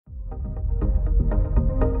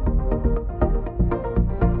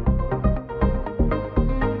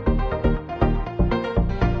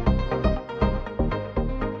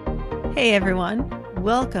Hey everyone,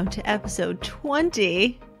 welcome to episode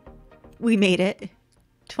 20. We made it.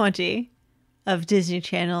 20 of Disney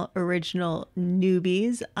Channel original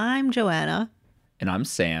Noobies. I'm Joanna. And I'm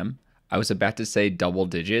Sam. I was about to say double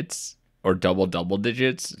digits or double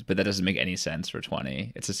digits, but that doesn't make any sense for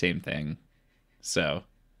 20. It's the same thing. So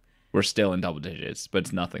we're still in double digits, but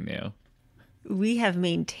it's nothing new. We have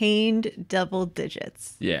maintained double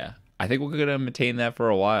digits. Yeah. I think we're going to maintain that for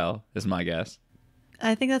a while, is my guess.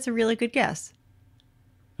 I think that's a really good guess.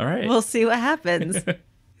 All right. We'll see what happens.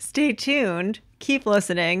 Stay tuned. Keep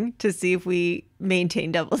listening to see if we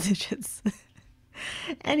maintain double digits.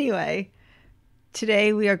 Anyway,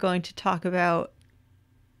 today we are going to talk about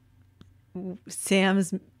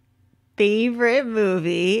Sam's favorite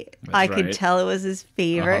movie. I could tell it was his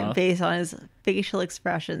favorite based on his facial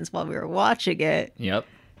expressions while we were watching it. Yep.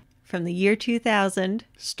 From the year 2000.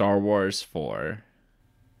 Star Wars 4.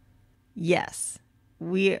 Yes.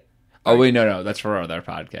 Oh, wait, no. That's for our other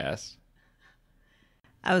podcast.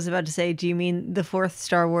 I was about to say, do you mean the fourth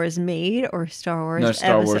Star Wars made or Star Wars No,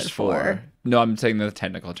 Star Episode Wars 4. 4? No, I'm saying the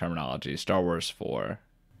technical terminology. Star Wars 4.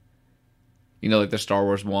 You know, like there's Star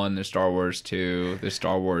Wars 1, there's Star Wars 2, there's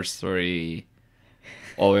Star Wars 3,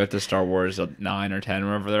 all the way up to Star Wars 9 or 10,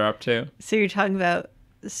 wherever they're up to. So you're talking about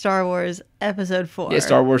Star Wars Episode 4. Yeah,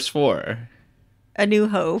 Star Wars 4. A New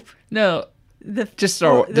Hope. No, just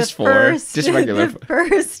regular. The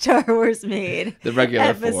first Star Wars made. The regular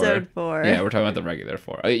Episode 4. Yeah, we're talking about the regular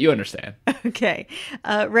 4. You understand. Okay.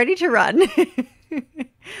 Ready to Run.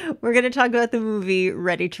 We're going to talk about the movie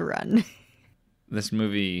Ready to Run. This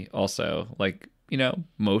movie also, like, you know,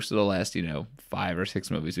 most of the last, 5 or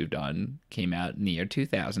 6 movies we've done came out in the year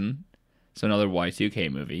 2000. So another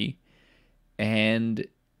Y2K movie. And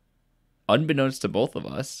unbeknownst to both of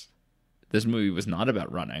us, this movie was not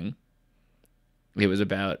about running. It was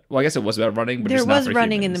about, well, I guess it was about running, but there just not was for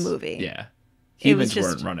running humans. in the movie. Yeah. Humans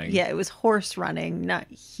weren't running. Yeah, it was horse running,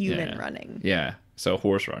 not human running. Yeah, so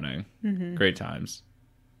horse running. Mm-hmm. Great times.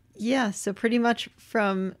 Yeah, so pretty much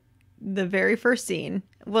from the very first scene,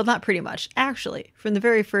 well, not pretty much, actually, from the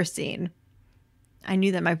very first scene, I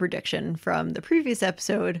knew that my prediction from the previous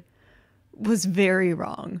episode was very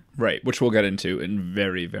wrong. Right, which we'll get into in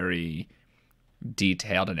very, very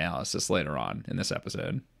detailed analysis later on in this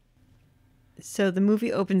episode. So the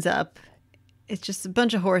movie opens up. It's just a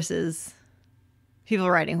bunch of horses, people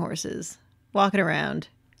riding horses, walking around.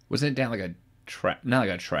 Wasn't it down like a track? Not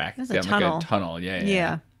like a track. It was down a tunnel. Like a tunnel,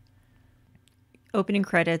 Yeah. Opening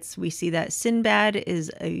credits, we see that Sinbad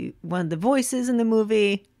is one of the voices in the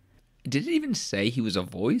movie. Did it even say he was a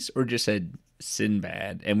voice or just said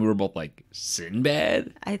Sinbad? And we were both like,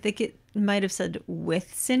 Sinbad? I think it might have said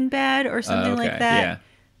with Sinbad or something like that. Yeah.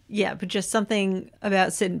 Yeah, but just something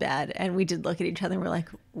about Sinbad. And we did look at each other and we're like,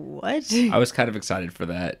 what? I was kind of excited for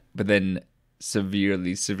that, but then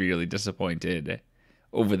severely, severely disappointed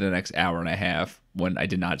over the next hour and a half when I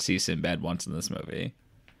did not see Sinbad once in this movie.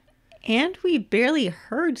 And we barely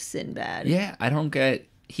heard Sinbad. Yeah, I don't get...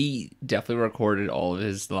 He definitely recorded all of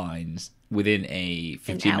his lines within a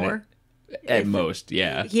 15 hour? At most,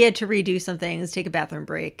 yeah. He had to redo some things, take a bathroom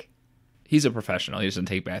break. He's a professional. He doesn't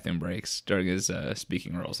take bathroom breaks during his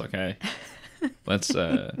speaking roles, okay? Let's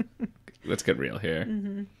get real here.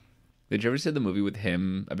 Mm-hmm. Did you ever see the movie with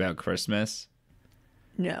him about Christmas?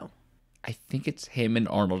 No. I think it's him and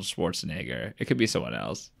Arnold Schwarzenegger. It could be someone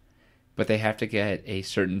else. But they have to get a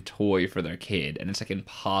certain toy for their kid, and it's like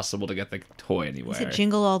impossible to get the toy anywhere. Is it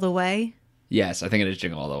Jingle All the Way? Yes, I think it is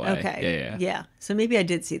Jingle All the Way. Okay. Yeah. So maybe I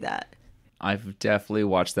did see that. I've definitely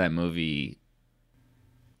watched that movie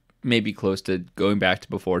maybe close to going back to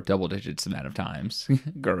before double digits amount of times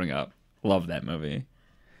growing up. Love that movie.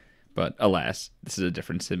 But alas, this is a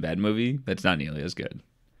different Sinbad movie that's not nearly as good.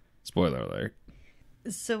 Spoiler alert.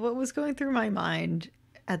 So what was going through my mind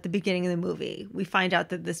at the beginning of the movie? We find out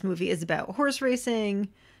that this movie is about horse racing.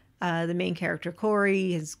 The main character,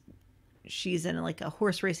 Corey, she's in like a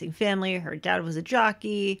horse racing family. Her dad was a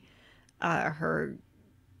jockey. Her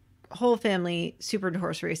whole family super into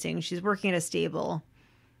horse racing. She's working at a stable.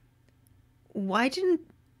 Why didn't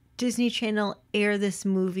Disney Channel air this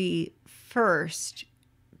movie first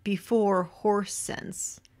before Horse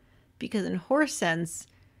Sense? Because in Horse Sense,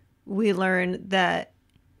 we learn that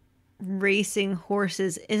racing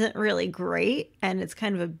horses isn't really great and it's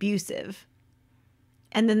kind of abusive.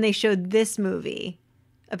 And then they showed this movie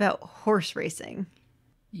about horse racing.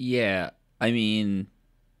 Yeah, I mean,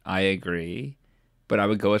 I agree. But I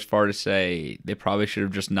would go as far to say they probably should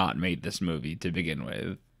have just not made this movie to begin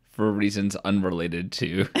with, for reasons unrelated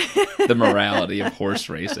to the morality of horse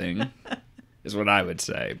racing, is what I would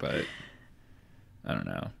say. But I don't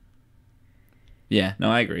know. Yeah,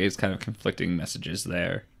 no, I agree. It's kind of conflicting messages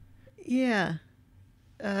there. Yeah.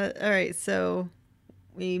 All right, so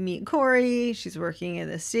we meet Corey. She's working in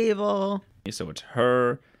the stable. So it's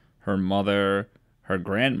her, her mother, her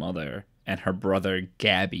grandmother, and her brother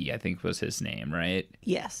Gabby, I think was his name, right?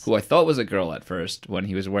 Yes. Who I thought was a girl at first when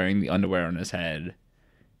he was wearing the underwear on his head,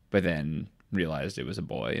 but then realized it was a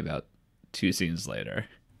boy about 2 scenes later.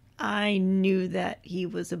 I knew that he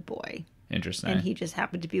was a boy. Interesting. And he just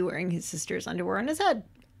happened to be wearing his sister's underwear on his head.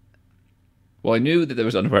 Well, I knew that there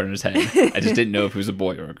was underwear on his head. I just didn't know if he was a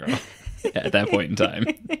boy or a girl at that point in time.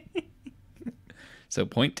 So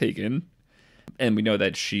point taken. And we know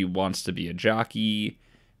that she wants to be a jockey,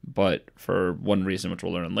 but for one reason, which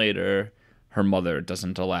we'll learn later, her mother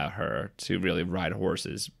doesn't allow her to really ride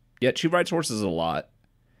horses. Yet she rides horses a lot,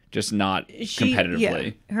 just not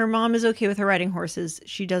competitively. Yeah, her mom is okay with her riding horses.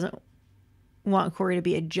 She doesn't want Corey to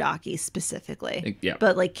be a jockey specifically. Yeah.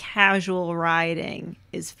 But like casual riding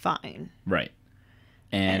is fine. Right.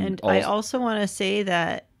 And I also want to say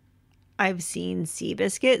that I've seen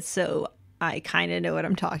Seabiscuit, so I kind of know what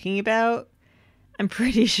I'm talking about. I'm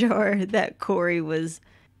pretty sure that Corey was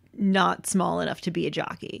not small enough to be a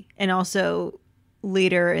jockey. And also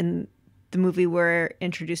later in the movie, we're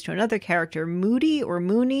introduced to another character, Moody or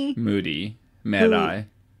Mooney. Moody. Mad Eye.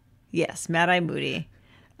 Yes, Mad Eye Moody,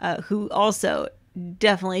 who also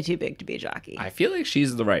definitely too big to be a jockey. I feel like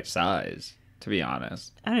she's the right size, to be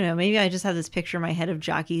honest. I don't know. Maybe I just have this picture in my head of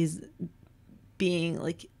jockeys being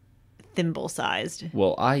like thimble sized.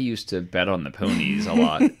 Well, I used to bet on the ponies a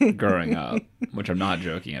lot growing up, which I'm not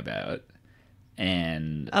joking about.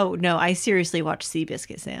 And oh no, I seriously watched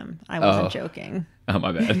Seabiscuit, Sam. I wasn't joking. Oh,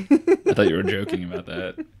 my bad. I thought you were joking about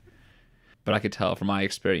that. But I could tell from my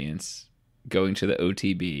experience going to the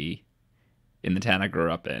OTB in the town I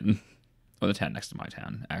grew up in, or the town next to my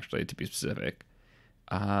town, actually, to be specific.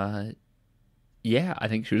 Yeah, I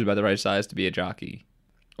think she was about the right size to be a jockey.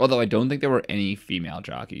 Although I don't think there were any female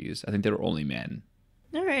jockeys. I think there were only men.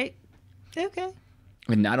 All right. Okay.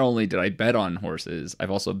 And not only did I bet on horses, I've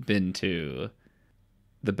also been to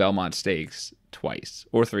the Belmont Stakes twice.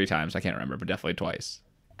 Or 3 times. I can't remember, but definitely twice.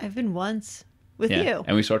 I've been once with you.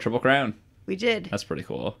 And we saw Triple Crown. We did. That's pretty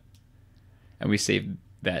cool. And we saved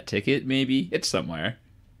that ticket, maybe. It's somewhere.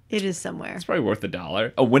 It is somewhere. It's probably worth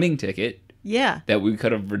 $1. A winning ticket. Yeah. That we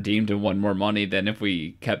could have redeemed and won more money than if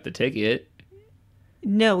we kept the ticket.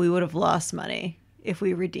 No, we would have lost money if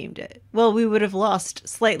we redeemed it. Well, we would have lost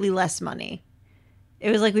slightly less money. It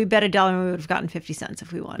was like we bet $1 and we would have gotten 50 cents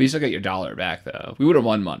if we won. But you still get your $1 back, though. We would have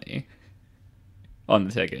won money on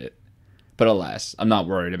the ticket. But alas, I'm not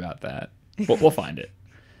worried about that. We'll find it.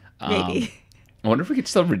 Maybe. I wonder if we could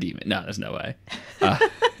still redeem it. No, there's no way.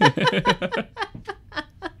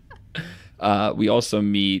 We also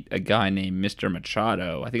meet a guy named Mr.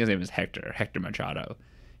 Machado. I think his name is Hector Machado.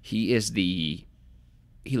 He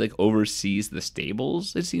like oversees the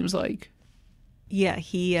stables, it seems like. Yeah,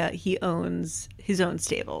 he owns his own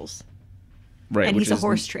stables. Right. And he's a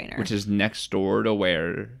horse trainer. Which is next door to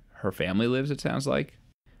where her family lives, it sounds like.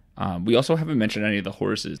 We also haven't mentioned any of the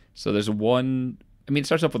horses. So there's one, I mean, it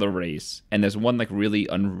starts off with a race, and there's one like really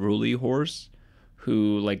unruly horse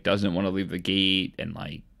who like doesn't want to leave the gate and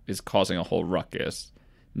like is causing a whole ruckus,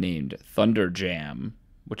 named Thunder Jam,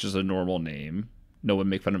 which is a normal name. No one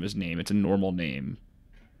make fun of his name. It's a normal name.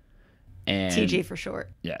 And TJ for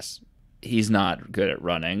short. Yes. He's not good at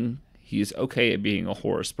running. He's okay at being a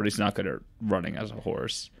horse, but he's not good at running as a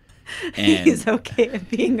horse. And he's okay at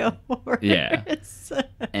being a horse. Yeah.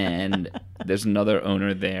 And there's another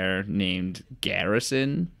owner there named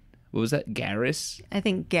Garrison. What was that? Garris? I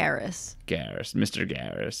think Garris. Mr.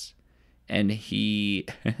 Garris. And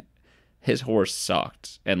his horse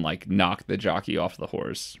sucked and like knocked the jockey off the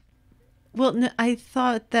horse. Well, no, I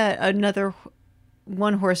thought that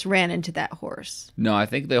one horse ran into that horse. No, I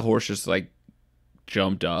think the horse just like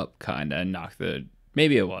jumped up kind of and knocked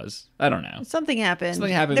maybe it was. I don't know. Something happened.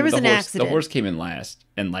 There was an accident. The horse came in last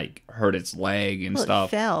and like hurt its leg and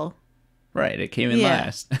stuff. It fell. Right, it came in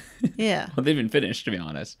last. Yeah. Well, they didn't finish, to be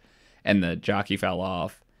honest. And the jockey fell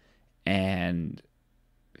off. And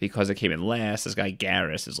because it came in last, this guy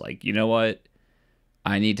Garris is like, you know what?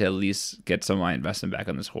 I need to at least get some of my investment back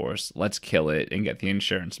on this horse. Let's kill it and get the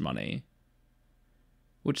insurance money.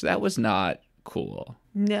 Which that was not cool.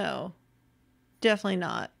 No, definitely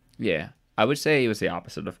not. Yeah, I would say it was the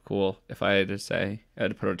opposite of cool. If I had to say, I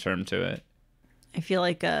had to put a term to it. I feel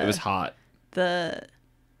like it was hot. The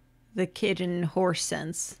kid in horse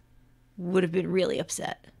sense would have been really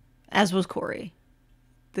upset, as was Corey,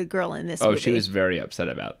 the girl in this movie. Oh, she was very upset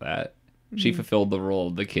about that. She fulfilled the role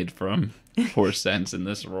of the kid from Horse Sense in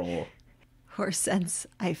this role. Horse sense,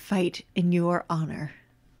 I fight in your honor.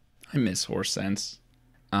 I miss horse sense.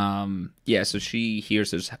 Yeah, so she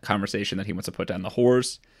hears this conversation that he wants to put down the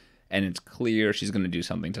horse, and it's clear she's going to do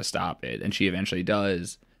something to stop it, and she eventually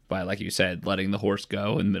does by, like you said, letting the horse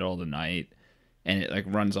go in the middle of the night, and it like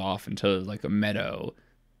runs off into like a meadow.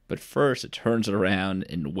 But first, it turns around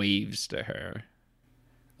and waves to her,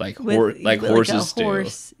 like horses do.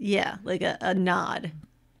 Yeah, like a nod.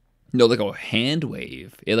 No, like a hand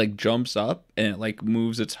wave. It like jumps up and it like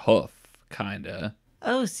moves its hoof, kinda.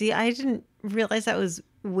 Oh, see, I didn't realize that was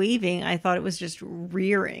waving. I thought it was just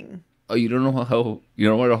rearing. Oh, you don't know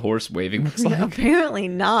what a horse waving looks like? Apparently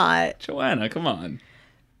not. Joanna, come on.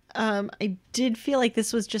 I did feel like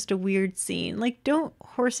this was just a weird scene. Like, don't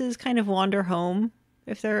horses kind of wander home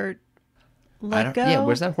if they're let go? Yeah,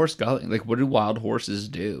 where's that horse going? Like, what do wild horses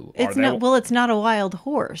do? It's not. Well, it's not a wild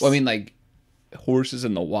horse. Well, I mean, like, horses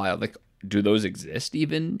in the wild, like, do those exist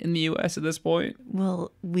even in the U.S. at this point?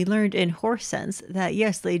 Well, we learned in Horse Sense that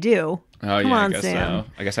yes, they do. Oh, Come on, I guess Sam.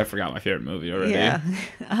 So. I guess I forgot my favorite movie already. Yeah.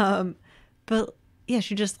 But yeah,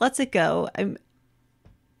 she just lets it go.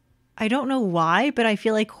 I don't know why, but I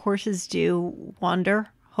feel like horses do wander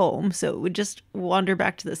home, so it would just wander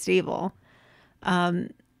back to the stable.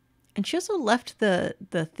 And she also left the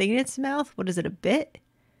thing in its mouth. What is it, a bit?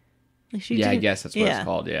 Like I guess that's what it's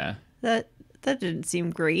called. Yeah. That didn't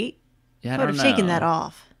seem great. Yeah, I would have taken that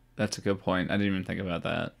off. That's a good point. I didn't even think about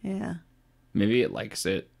that. Yeah. Maybe it likes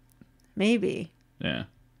it. Maybe. Yeah.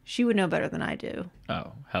 She would know better than I do.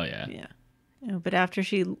 Oh, hell yeah. Yeah. But after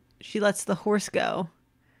she lets the horse go,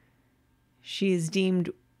 she's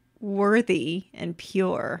deemed worthy and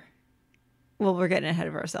pure. Well, we're getting ahead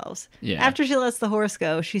of ourselves. Yeah. After she lets the horse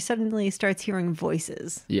go, she suddenly starts hearing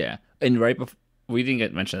voices. Yeah. And right before, we didn't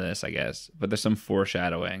get mentioned this, I guess, but there's some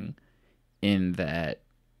foreshadowing in that.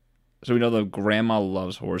 So we know the grandma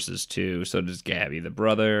loves horses too. So does Gabby, the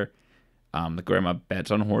brother. The grandma bets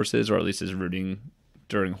on horses, or at least is rooting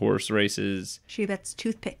during horse races. She bets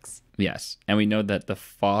toothpicks. Yes. And we know that the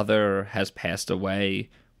father has passed away.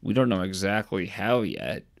 We don't know exactly how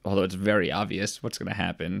yet, although it's very obvious what's going to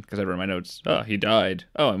happen. Because I wrote in my notes, oh, he died.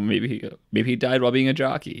 Oh, maybe he died while being a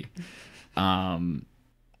jockey.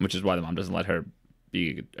 Which is why the mom doesn't let her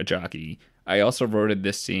be a jockey. I also wrote in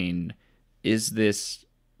this scene, is this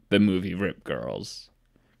the movie Rip Girls?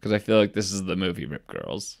 Because I feel like this is the movie Rip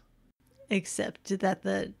Girls. Except that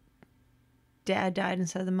the dad died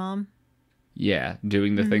instead of the mom? Yeah,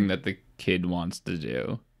 doing the thing that the kid wants to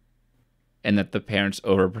do. And that the parent's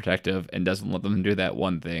overprotective and doesn't let them do that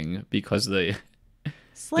one thing because the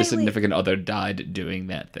significant other died doing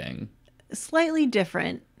that thing. Slightly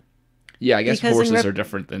different. Yeah, I guess horses are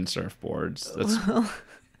different than surfboards. Well,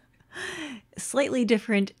 slightly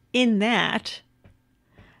different in that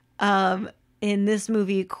in this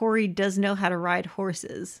movie, Corey does know how to ride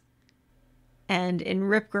horses. And in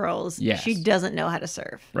Rip Girls, she doesn't know how to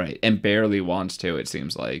surf. Right. And barely wants to, it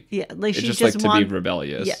seems like. Yeah. Like it's just like to be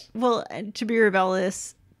rebellious. Yeah. Well, to be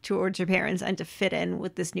rebellious towards her parents and to fit in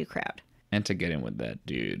with this new crowd. And to get in with that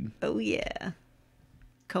dude. Oh, yeah.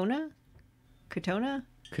 Katana? Katana.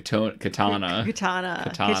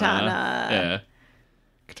 Yeah.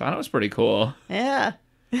 Katana was pretty cool. Yeah.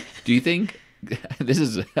 Do you think,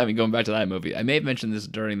 going back to that movie, I may have mentioned this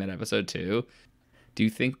during that episode too. Do you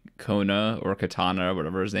think Kona or Katana or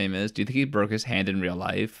whatever his name is, do you think he broke his hand in real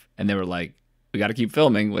life? And they were like, we got to keep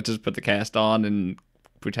filming. Let's just put the cast on and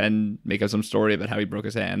make up some story about how he broke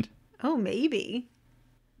his hand. Oh, maybe.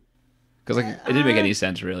 Because it didn't make any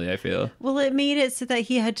sense, really, I feel. Well, it made it so that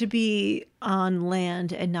he had to be on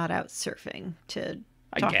land and not out surfing to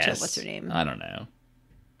talk to what's her name. I don't know.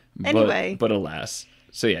 Anyway. But alas.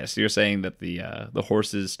 So, yes, you're saying that the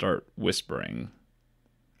horses start whispering.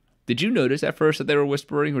 Did you notice at first that they were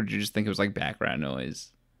whispering, or did you just think it was like background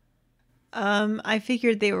noise? I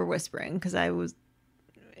figured they were whispering because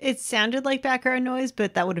it sounded like background noise,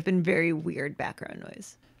 but that would have been very weird background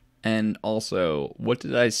noise. And also, what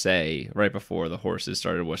did I say right before the horses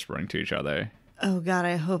started whispering to each other? Oh, God,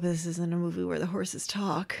 I hope this isn't a movie where the horses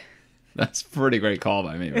talk. That's a pretty great call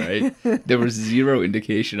by me, right? There was zero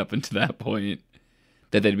indication up until that point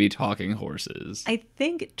that they'd be talking horses. I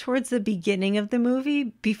think towards the beginning of the movie,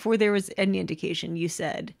 before there was any indication, you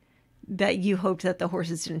said that you hoped that the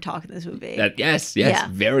horses didn't talk in this movie. Yes, yeah.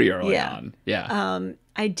 Very early on. Yeah.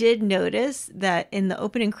 I did notice that in the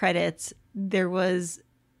opening credits, there was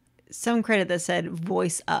some credit that said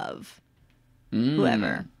voice of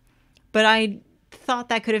whoever. But I thought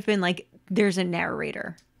that could have been like, there's a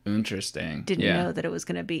narrator. Interesting. Didn't know that it was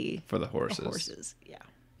going to be for the horses. Yeah.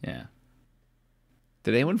 Yeah.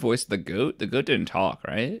 Did anyone voice the goat? The goat didn't talk,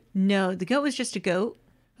 right? No, the goat was just a goat.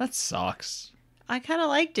 That sucks. I kind of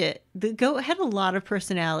liked it. The goat had a lot of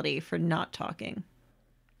personality for not talking.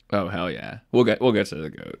 Oh hell yeah! We'll get to the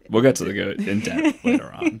goat. We'll get to the goat in depth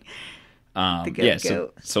later on. The goat, Yeah.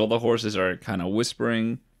 goat. So the horses are kind of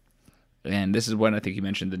whispering, and this is when I think you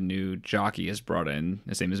mentioned the new jockey is brought in.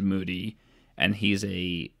 His name is Moody, and he's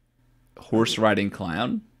a horse riding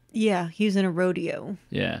clown. Yeah, he was in a rodeo.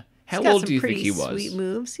 Yeah. He's How got old some do you think pretty he was? sweet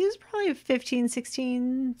moves. He was probably 15,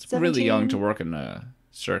 16, It's 17. really young to work in a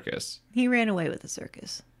circus. He ran away with the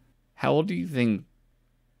circus. How old do you think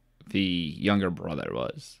the younger brother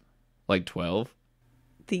was? Like 12?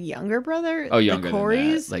 The younger brother? Oh, younger the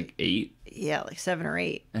Corey's? than that. Like 8? Yeah, like 7 or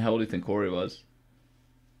 8. And how old do you think Corey was?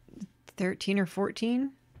 13 or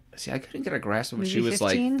 14? See, I couldn't get a grasp of if Maybe she was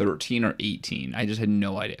 15? like 13 or 18. I just had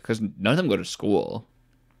no idea because none of them go to school.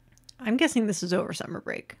 I'm guessing this is over summer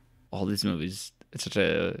break. All these movies, it's such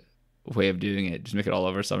a way of doing it. Just make it all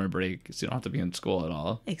over summer break so you don't have to be in school at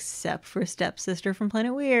all. Except for Stepsister from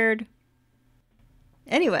Planet Weird.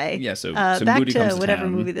 Anyway, Yeah, so back Moody comes to to whatever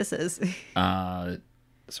town. movie this is.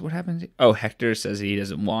 So what happens? Oh, Hector says he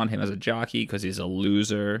doesn't want him as a jockey because he's a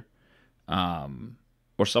loser.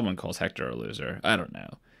 Or someone calls Hector a loser. I don't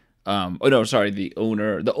know. Oh no, sorry. The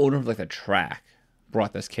owner of like the track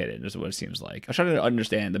brought this kid in. Is what it seems like. I'm trying to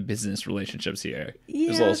understand the business relationships here. Yeah,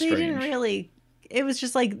 It's a little they strange. didn't really. It was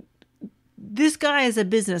just like, this guy is a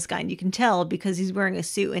business guy, and you can tell because he's wearing a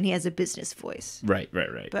suit and he has a business voice. Right.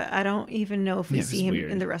 But I don't even know if we Yeah, see it's him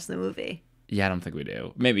weird. in the rest of the movie. Yeah, I don't think we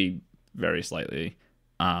do. Maybe very slightly.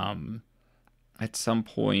 At some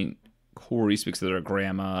point, Corey speaks to their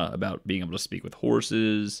grandma about being able to speak with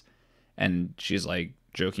horses, and she's like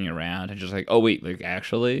joking around and just like, "Oh wait, like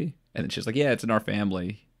actually?" And then she's like, "Yeah, it's in our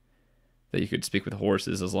family that you could speak with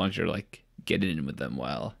horses as long as you're like getting in with them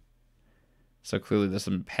well." So clearly, there's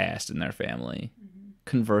some past in their family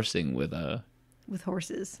conversing with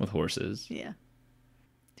horses. with horses. Yeah.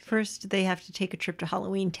 First, they have to take a trip to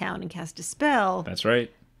Halloween Town and cast a spell, That's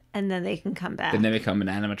right. and then they can come back. Then they become an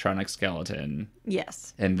animatronic skeleton.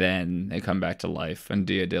 Yes. And then they come back to life in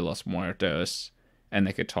Dia de los Muertos, and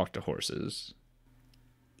they could talk to horses.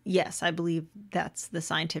 Yes, I believe that's the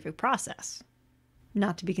scientific process.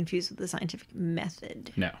 Not to be confused with the scientific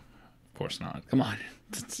method. No, of course not. Come on.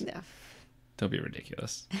 No. Don't be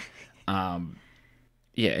ridiculous.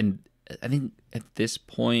 Yeah, and I think at this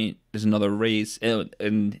point, there's another race,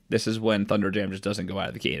 and this is when Thunderjam just doesn't go out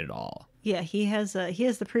of the gate at all. Yeah, he has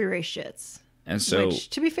the pre-race shits. And so, Which,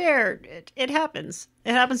 to be fair, it happens.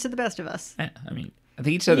 It happens to the best of us. I mean, I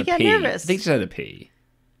think he just had You to get pee. nervous. I think he just had to pee.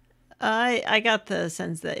 I got the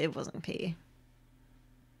sense that it wasn't pee.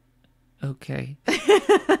 Okay.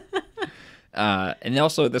 And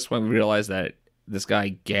also at this point, we realize that this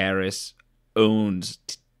guy Garrus owns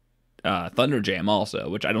Thunderjam also,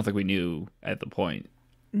 which I don't think we knew at the point.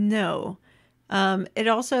 No. It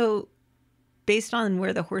also, based on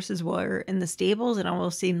where the horses were in the stables, it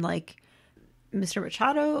almost seemed like Mr.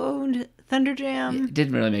 Machado owned Thunderjam. It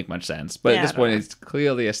didn't really make much sense, but Yeah, at this I point, don't know. it's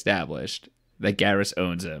clearly established that Garrus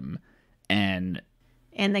owns him, and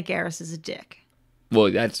And that Garrus is a dick. well,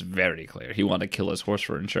 that's very clear. He wanted to kill his horse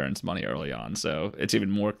for insurance money early on, so it's even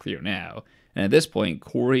more clear now. And at this point,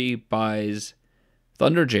 Corey buys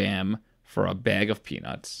Thunderjam for a bag of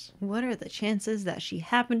peanuts. What are the chances that she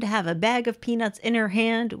happened to have a bag of peanuts in her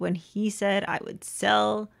hand when he said I would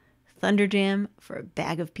sell Thunderjam for a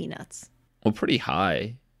bag of peanuts? Well, pretty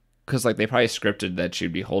high, because like they probably scripted that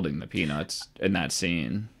she'd be holding the peanuts in that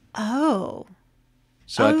scene. Oh,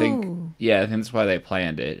 So I Oh. think that's why they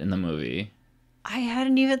planned it in the movie. I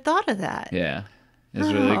hadn't even thought of that. Yeah,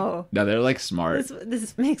 it's really Oh. no, they're like smart.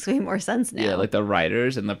 This makes way more sense now. Yeah, like the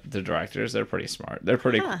writers and the directors, they're pretty smart. They're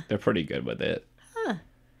pretty good with it.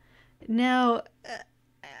 Now,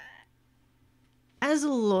 as a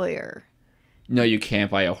lawyer, No, you can't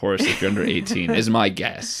buy a horse if you're under 18. Is my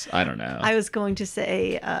guess. I don't know. I was going to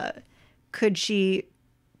say, could she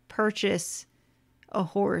purchase a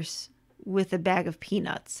horse with a bag of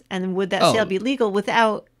peanuts, and would that sale be legal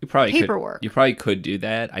without You probably paperwork? Could, you probably could do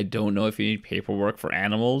that. I don't know if you need paperwork for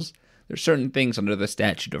animals. There's certain things under the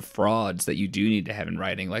statute of frauds that you do need to have in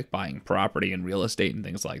writing, like buying property and real estate and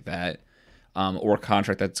things like that, or a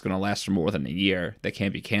contract that's going to last for more than a year that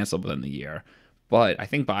can't be canceled within the year. But I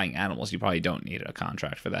think buying animals, you probably don't need a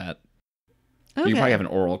contract for that. Okay. You probably have an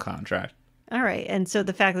oral contract. All right. And so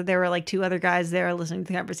the fact that there were like 2 other guys there listening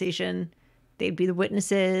to the conversation, they'd be the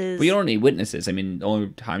witnesses. But you don't need witnesses. I mean, the only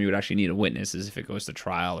time you would actually need a witness is if it goes to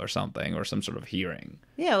trial or something, or some sort of hearing.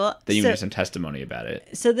 Yeah, well, Then you need some testimony about it.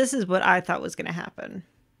 so this is what I thought was going to happen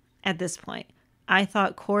at this point. I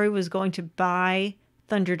thought Corey was going to buy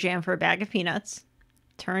Thunderjam for a bag of peanuts,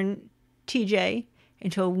 turn TJ,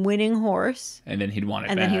 into a winning horse, And then he'd want it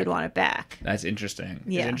and back. then he would want it back. That's interesting.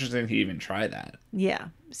 Yeah. It's interesting he'd even try that. Yeah.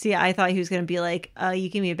 See, I thought he was going to be like, you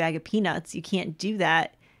give me a bag of peanuts. You can't do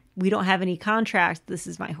that. We don't have any contract. This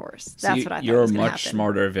is my horse. That's what I thought You're was a going to much happen.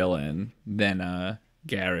 smarter villain than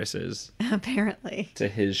Garrus is, Apparently. to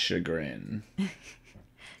his chagrin.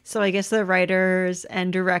 So I guess the writers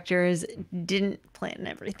and directors didn't plan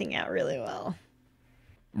everything out really well.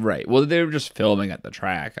 Right. Well, they were just filming at the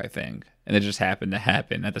track, I think. And it just happened to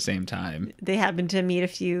happen at the same time. They happened to meet a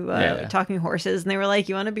few Yeah. talking horses, and they were like,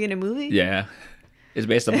 you want to be in a movie? Yeah. It's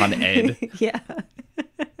based upon Ed. Yeah.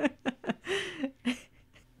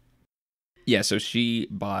 Yeah, so she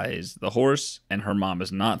buys the horse, and her mom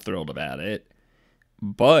is not thrilled about it.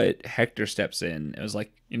 But Hector steps in and was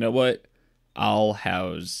like, you know what? I'll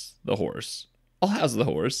house the horse. I'll house the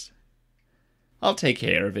horse. I'll take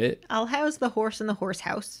care of it. I'll house the horse in the horse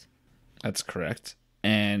house. That's correct.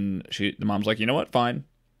 And the mom's like, you know what? Fine.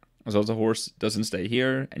 As long as the horse doesn't stay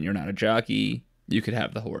here and you're not a jockey, you could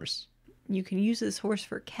have the horse. You can use this horse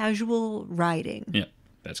for casual riding. Yeah,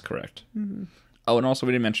 that's correct. Mm-hmm. Oh, and also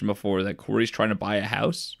we didn't mention before that Corey's trying to buy a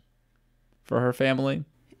house for her family.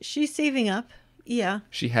 She's saving up. Yeah.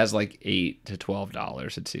 She has like $8 to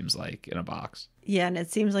 $12, it seems like, in a box. Yeah, and it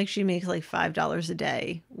seems like she makes like $5 a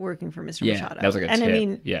day working for Mr. Yeah, Machado. that was like a and tip. I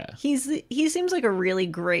mean, yeah, he seems like a really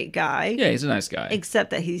great guy. Yeah, he's a nice guy. Except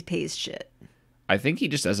that he pays shit. I think he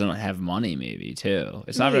just doesn't have money, maybe, too.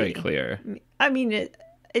 It's not very clear. I mean, it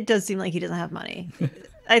does seem like he doesn't have money.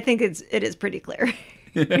 I think it is pretty clear.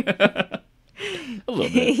 A little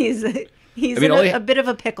bit. He's I mean, in a bit of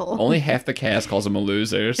a pickle. Only half the cast calls him a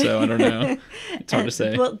loser, so I don't know. It's hard to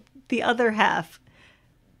say. Well, the other half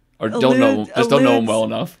or don't know him well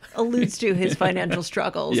enough. Alludes to his financial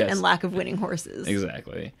struggles Yes. and lack of winning horses.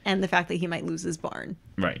 Exactly. And the fact that he might lose his barn.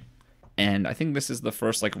 Right. And I think this is the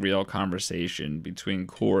first like real conversation between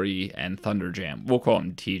Corey and Thunderjam. We'll call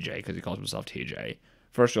him TJ because he calls himself TJ.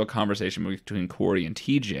 First real conversation between Corey and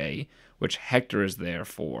TJ, which Hector is there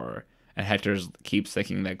for. And Hector keeps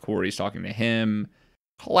thinking that Corey's talking to him.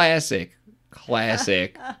 Classic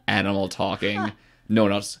animal talking. No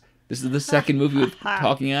one else. This is the second movie with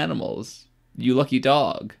talking animals. You Lucky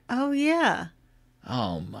Dog. Oh, yeah.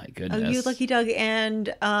 Oh, my Oh, goodness. You Lucky Dog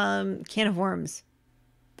and Can of Worms.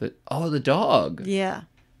 The dog. Yeah.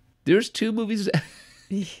 There's 2 movies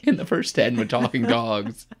in the first 10 with talking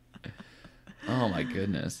dogs. Oh, my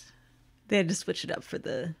goodness. They had to switch it up for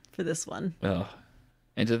this one. Ugh.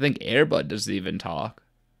 And to think Air Bud doesn't even talk.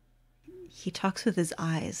 He talks with his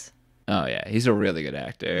eyes. Oh, yeah. He's a really good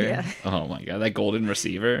actor. Yeah. Oh, my God. That golden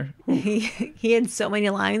receiver. He had so many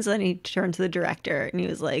lines, and then he turned to the director, and he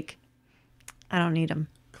was like, I don't need him.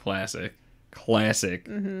 Classic.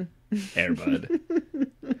 Air Bud.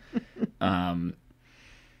 And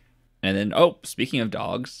then, speaking of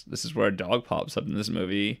dogs, this is where a dog pops up in this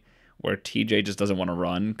movie, where TJ just doesn't want to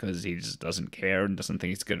run because he just doesn't care and doesn't think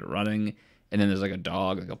he's good at running. And then there's like a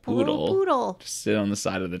dog, like a poodle, just sit on the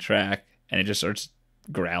side of the track, and it just starts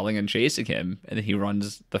growling and chasing him. And then he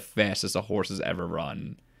runs the fastest a horse has ever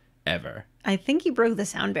run, ever. I think he broke the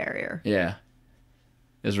sound barrier. Yeah.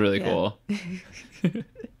 It was really cool.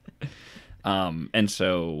 And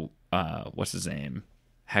so, what's his name?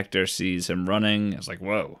 Hector sees him running. It's like,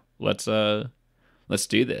 whoa, let's do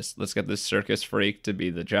this. Let's get this circus freak to be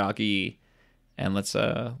the jockey, and let's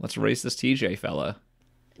race this TJ fella.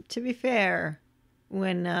 To be fair,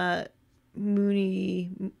 when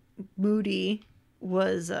Moody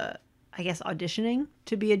was, I guess, auditioning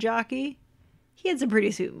to be a jockey, he had some pretty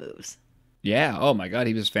sweet moves. Yeah. Oh my God,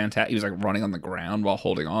 he was fantastic. He was like running on the ground while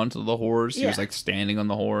holding on to the horse. He was like standing on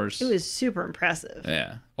the horse. It was super impressive.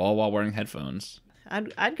 Yeah, all while wearing headphones.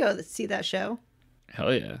 I'd go see that show.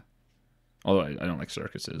 Hell yeah. Although I don't like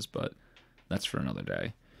circuses, but that's for another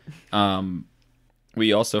day.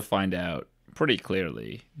 We also find out pretty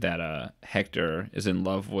clearly that Hector is in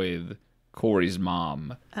love with Corey's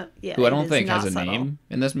mom, who I don't think has a name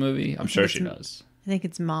in this movie. I'm sure she does. I think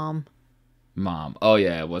it's Mom. Mom. Oh,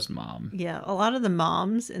 yeah, it was Mom. Yeah, a lot of the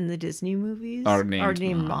moms in the Disney movies are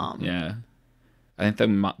named Mom. Yeah. I think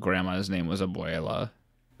the grandma's name was Abuelita.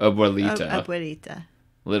 Abuelita.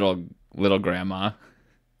 Little grandma.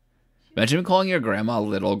 Imagine calling your grandma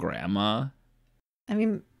little grandma. I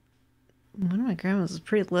mean, one of my grandmas was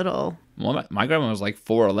pretty little. Well, my grandma was like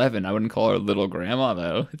 4'11". I wouldn't call her little grandma,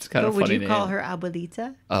 though. It's kind of funny name. Would you call her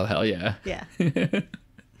Abuelita? Oh, hell yeah. Yeah.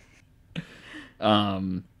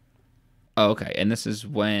 Okay, and this is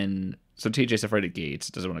when... So TJ's afraid of gates,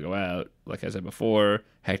 doesn't want to go out. Like I said before,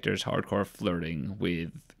 Hector's hardcore flirting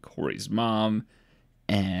with Corey's mom.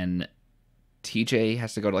 And TJ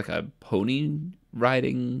has to go to like a pony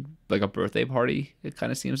riding, like a birthday party. It kind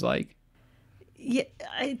of seems like. Yeah,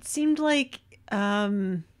 it seemed like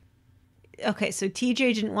okay, so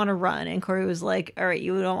TJ didn't want to run, and Corey was like, "All right,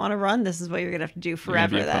 you don't want to run. This is what you're gonna have to do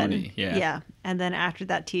forever." Be a then, pony. Yeah, yeah, and then after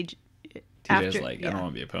that, TJ's like, I don't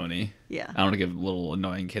want to be a pony. Yeah, I don't want to give little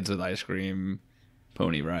annoying kids with ice cream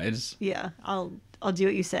pony rides. Yeah, I'll do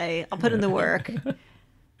what you say. I'll put in the work.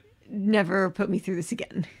 Never put me through this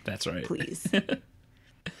again. That's right, please.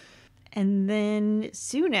 And then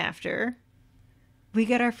soon after, we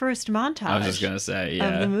get our first montage. I was just gonna say,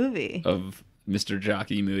 yeah, of the movie of Mr.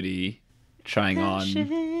 Jockey Moody trying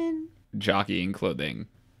on jockeying clothing.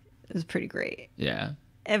 It was pretty great. Yeah,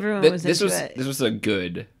 everyone was into it. This was a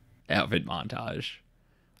good outfit montage.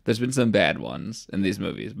 There's been some bad ones in these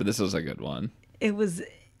movies, but this was a good one. It was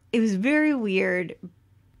very weird,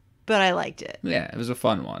 but I liked it. Yeah, it was a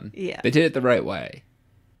fun one. Yeah, they did it the right way,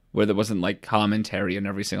 where there wasn't like commentary on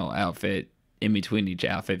every single outfit in between each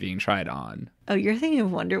outfit being tried on. Oh, you're thinking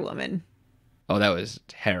of Wonder Woman. Oh, that was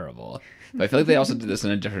terrible. But I feel like they also did this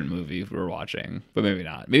in a different movie we were watching, but maybe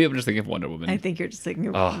not. Maybe I'm just thinking of Wonder Woman. I think you're just thinking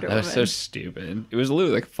of Wonder Woman. That was so stupid. It was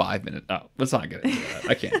literally like 5 minutes. Oh, let's not get into that.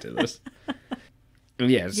 I can't do this.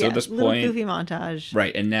 Yeah, so at this point, goofy montage.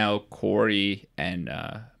 Right, and now Corey and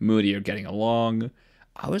Moody are getting along.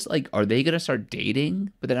 I was like, are they going to start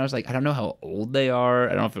dating? But then I was like, I don't know how old they are.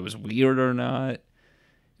 I don't know if it was weird or not.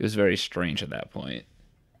 It was very strange at that point.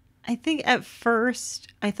 I think at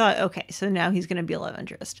first I thought, okay, so now he's going to be a love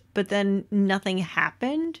interest. But then nothing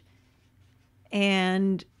happened.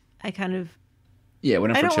 And I kind of... Yeah, it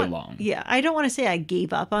went on for too long. Yeah, I don't want to say I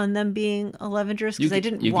gave up on them being a love interest because I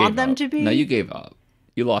didn't want them to be. No, you gave up.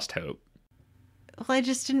 You lost hope. Well, I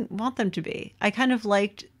just didn't want them to be. I kind of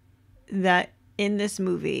liked that in this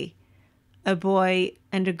movie, a boy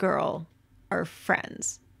and a girl are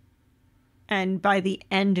friends. And by the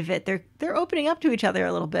end of it, they're opening up to each other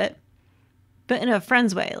a little bit, but in a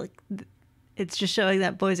friend's way. Like, it's just showing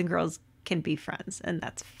that boys and girls can be friends, and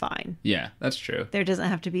that's fine. Yeah, that's true. There doesn't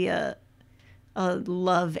have to be a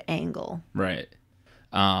love angle. Right.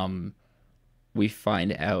 We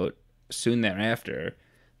find out soon thereafter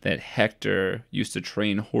that Hector used to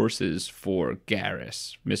train horses for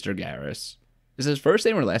Garrus, Mr. Garrus. Is his first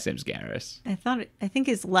name or last name is Garrus? I think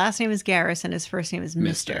his last name is Garrus and his first name is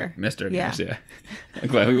Mr. Mr. Garrus, yeah. I'm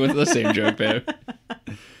glad we went to the same joke there.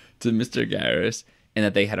 To Mr. Garrus, and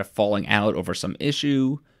that they had a falling out over some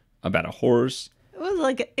issue about a horse. It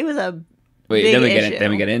was a Wait, big then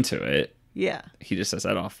we get into it. Yeah. He just says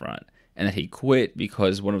that off front. And that he quit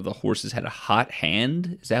because one of the horses had a hot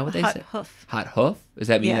hand. Is that what they said? Hot hoof. Hot hoof? Does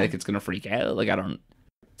that mean like it's going to freak out? Like,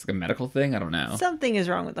 it's like a medical thing? I don't know. Something is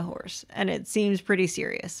wrong with the horse, and it seems pretty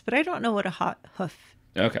serious. But I don't know what a hot hoof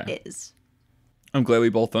is. I'm glad we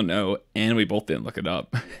both don't know, and we both didn't look it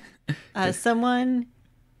up. Someone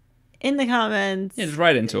in the comments. Yeah, just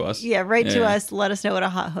write into us. Yeah, write to us. Let us know what a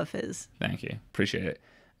hot hoof is. Thank you. Appreciate it.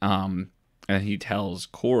 And he tells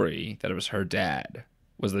Corey that it was her dad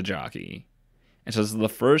was the jockey. And so this is the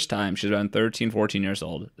first time, she's around 13, 14 years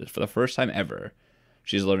old. For the first time ever,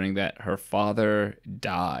 she's learning that her father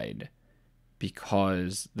died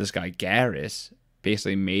because this guy Garrus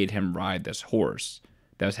basically made him ride this horse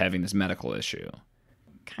that was having this medical issue.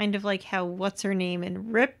 Kind of like how what's her name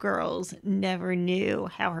in Rip Girls never knew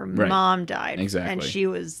how her mom died. Exactly. And she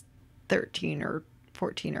was 13 or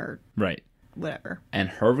 14 or whatever. And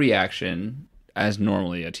her reaction, as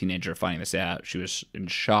normally a teenager finding this out, she was in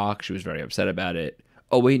shock. She was very upset about it.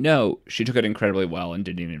 Oh, wait, no. She took it incredibly well and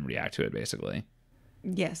didn't even react to it, basically.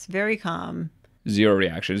 Yes, very calm. Zero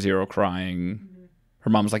reaction, zero crying. Mm-hmm. Her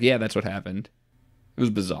mom was like, yeah, that's what happened. It was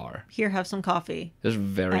bizarre. Here, have some coffee. It was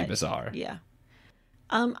very bizarre. Yeah.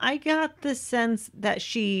 I got the sense that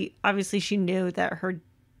she knew that her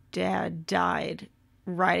dad died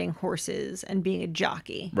riding horses and being a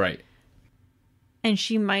jockey. Right. And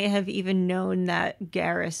she might have even known that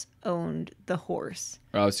Garrus owned the horse.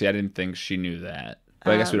 Oh, see, I didn't think she knew that.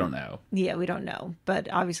 But I guess we don't know. Yeah, we don't know. But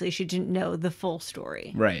obviously she didn't know the full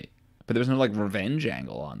story. Right. But there was no, like, revenge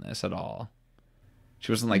angle on this at all.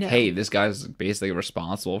 She wasn't like, hey, this guy's basically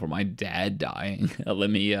responsible for my dad dying. Let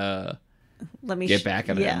me get back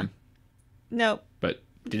at him. Nope. But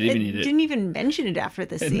didn't even need it. Didn't even mention it after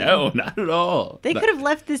this scene. No, not at all. They could have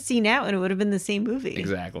left this scene out and it would have been the same movie.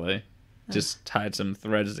 Exactly. Just tied some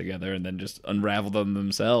threads together and then just unraveled them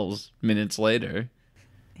themselves minutes later.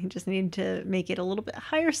 You just need to make it a little bit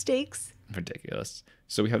higher stakes. Ridiculous.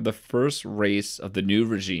 So we have the first race of the new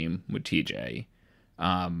regime with TJ.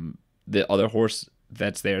 The other horse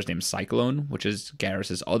that's there is named Cyclone, which is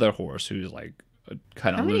Garrus's other horse, who's like a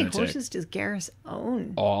kind of lunatic. How many horses does Garrus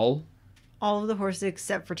own? All. All of the horses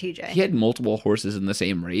except for TJ. He had multiple horses in the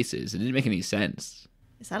same races. It didn't make any sense.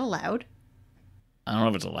 Is that allowed? I don't know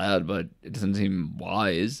if it's allowed, but it doesn't seem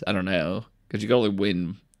wise. I don't know. Because you can only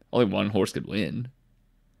win. Only one horse could win.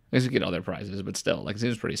 I guess you get other prizes, but still, like, it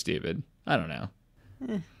seems pretty stupid. I don't know.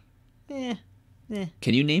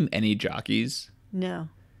 Can you name any jockeys? No.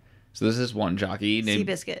 So this is one jockey named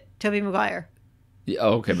Seabiscuit. Toby Maguire.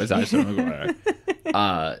 Oh, okay, besides Tom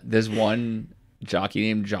McGuire. There's one jockey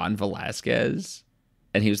named John Velasquez,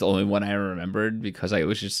 and he was the only one I remembered because I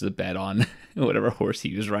was just a bet on whatever horse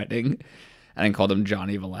he was riding, and I called him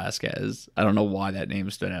Johnny Velasquez. I don't know why that name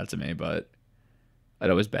stood out to me, but I'd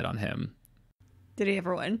always bet on him. Did he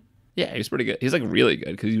ever win? Yeah, he was pretty good. He's like really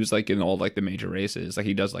good because he was like in all like the major races. Like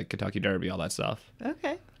he does like Kentucky Derby, all that stuff.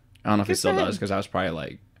 Okay. I don't know if he Good still for him. does because I was probably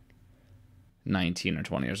like 19 or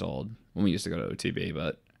 20 years old when we used to go to OTB,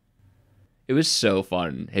 but it was so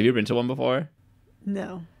fun. Have you ever been to one before?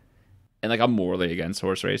 No. And like I'm morally against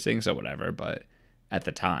horse racing, so whatever, but at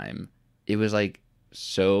the time it was like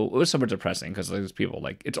it was somewhat depressing because there's people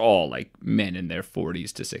like it's all like men in their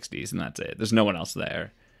 40s to 60s and that's it. There's no one else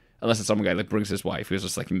there unless it's some guy that brings his wife who's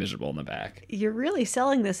just like miserable in the back. You're really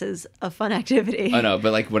selling this as a fun activity. I know,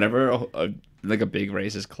 but like whenever a big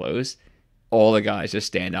race is close, all the guys just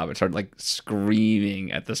stand up and start like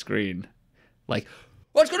screaming at the screen, like,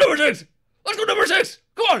 "Let's go number 6! Let's go number 6!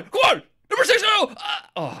 Come on, number 6 now!"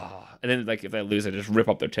 Oh, and then like if they lose, they just rip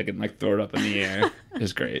up their ticket and like throw it up in the air. It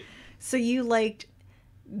was great. So you liked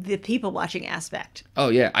the people watching aspect. Oh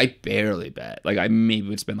yeah, I barely bet. Like I maybe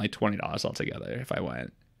would spend like $20 altogether if I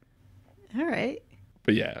went. All right.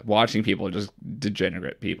 But yeah, watching people, just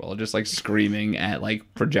degenerate people, just like screaming at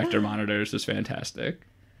like projector monitors is fantastic.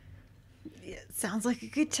 Yeah, sounds like a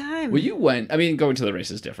good time. Well, you went. I mean, going to the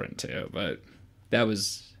race is different too, but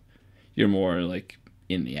you're more like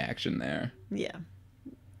in the action there. Yeah.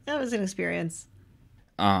 That was an experience.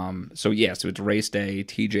 So it's race day.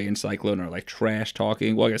 TJ and Cyclone are like trash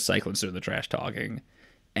talking. Well, I guess Cyclone's doing the trash talking,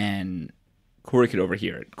 and Corey could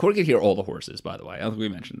overhear it. Corey could hear all the horses, by the way. I don't think we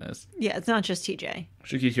mentioned this. Yeah, it's not just TJ.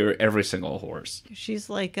 She could hear every single horse. She's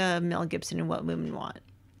like Mel Gibson in What Women Want.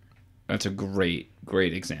 That's a great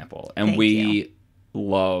example. And Thank we you.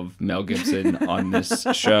 love Mel Gibson on this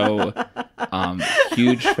show.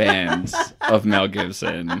 Huge fans of Mel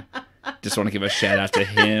Gibson. Just want to give a shout out to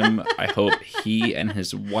him. I hope he and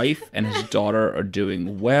his wife and his daughter are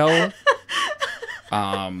doing well.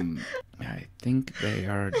 I think they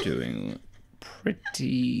are doing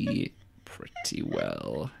pretty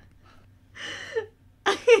well.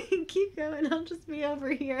 Keep going. I'll just be over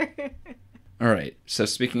here. All right. So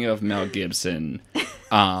speaking of Mel Gibson,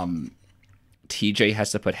 TJ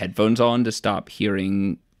has to put headphones on to stop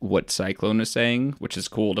hearing what Cyclone is saying, which is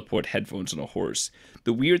cool to put headphones on a horse.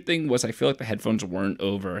 The weird thing was I feel like the headphones weren't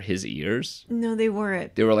over his ears. No, they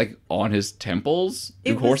weren't. They were like on his temples.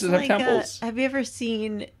 Do It was horses have like temples? have you ever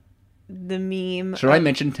seen the meme? Should I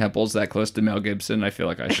mention temples that close to Mel Gibson? I feel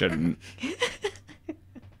like I shouldn't.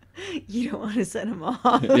 You don't want to set him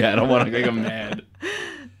off. Yeah, I don't want to make him mad.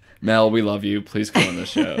 Mel, we love you. Please come on the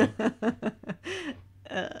show.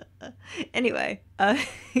 Anyway,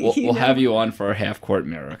 We'll have you on for a half-court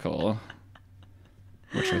miracle,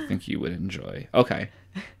 which I think you would enjoy. Okay,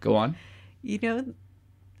 go on. You know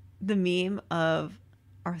the meme of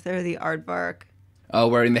Arthur the Aardvark Oh,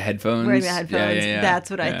 wearing the headphones? wearing the headphones? Yeah. That's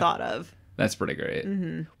what I Yeah. thought of. That's pretty great.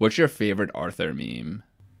 Mm-hmm. What's your favorite Arthur meme?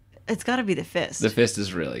 It's got to be the fist. The fist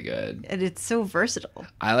is really good. And it's so versatile.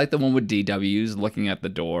 I like the one with DW's looking at the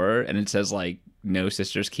door, and it says, like, "No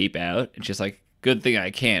sisters keep out." And she's like, "Good thing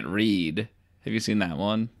I can't read." Have you seen that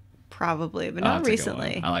one? Probably, but Oh, not that's a good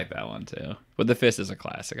recently. one. I like that one, too. But the fist is a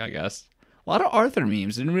classic, I guess. A lot of Arthur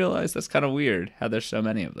memes. Didn't realize that's kind of weird how there's so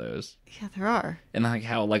many of those. Yeah, there are. And, like,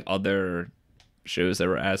 how, like, other shows that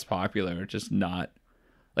were as popular are just not...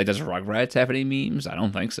 Like, does Rugrats have any memes? I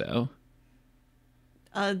don't think so.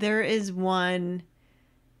 There is one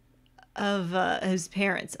of his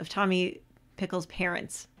parents, of Tommy Pickles'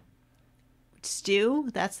 parents. Stu,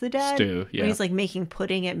 that's the dad? Stu, yeah. When he's like making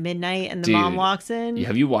pudding at midnight and the Dude, mom walks in.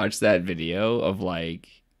 Have you watched that video of, like,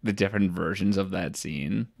 the different versions of that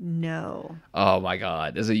scene? No. Oh, my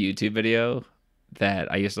God. There's a YouTube video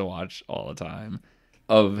that I used to watch all the time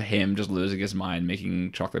of him just losing his mind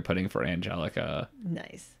making chocolate pudding for Angelica.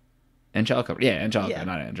 Nice. Angelica, Yeah.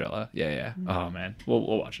 not Angela. Yeah. Oh man, we'll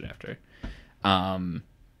watch it after.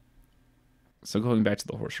 So going back to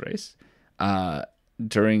the horse race,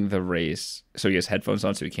 during the race, so he has headphones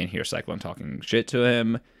on so he can't hear Cyclone talking shit to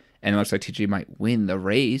him, and it looks like TJ might win the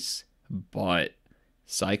race, but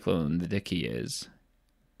Cyclone, the dick he is,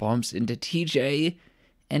 bumps into TJ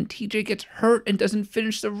and TJ gets hurt and doesn't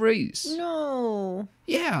finish the race. No.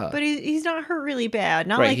 Yeah. But he's not hurt really bad.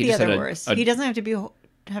 Not Right, like he the just other had horse. He doesn't have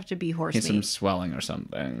to be horse he had meat. some swelling or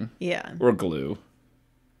something. Yeah. Or glue.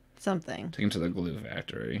 Something. Take him to the glue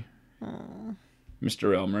factory. Oh.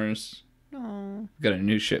 Mr. Elmer's. Oh. Got a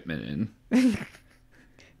new shipment in.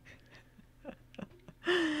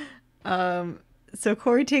 So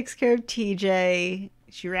Corey takes care of TJ.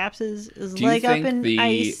 She wraps his leg up in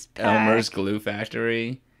ice pack. Elmer's glue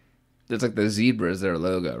factory, there's like the zebra is their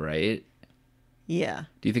logo, right? Yeah.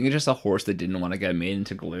 Do you think it's just a horse that didn't want to get made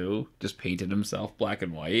into glue, just painted himself black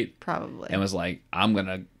and white? Probably. And was like, I'm going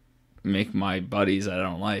to make my buddies I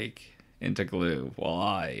don't like into glue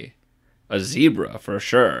while a zebra for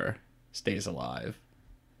sure, stays alive.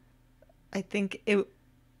 I think it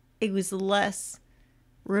was less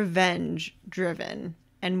revenge driven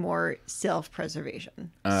and more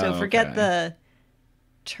self-preservation. So forget the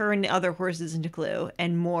turn the other horses into glue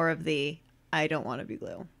and more of the I don't want to be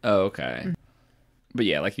glue. Oh, okay. But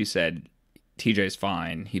yeah, like you said, TJ's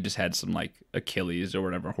fine. He just had some like Achilles or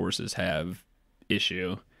whatever horses have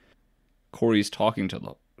issue. Corey's talking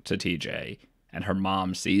to TJ and her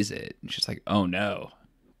mom sees it and she's like, "Oh no."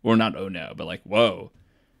 Or not oh no, but like, "Whoa."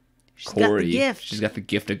 She's Corey, got the gift. She's got the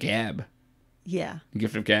gift of gab. Yeah. The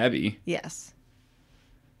gift of Gabby. Yes.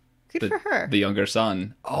 Good for her. The younger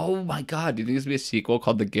son. Oh my god, do you think this would be a sequel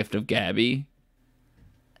called The Gift of Gabby?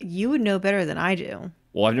 You would know better than I do.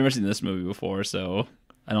 Well, I've never seen this movie before, so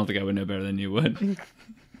I don't think I would know better than you would.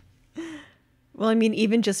 Well, I mean,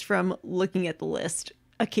 even just from looking at the list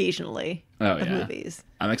occasionally of movies.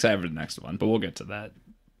 I'm excited for the next one, but we'll get to that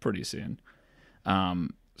pretty soon.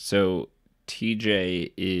 So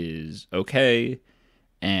TJ is okay,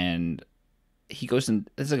 and he goes in.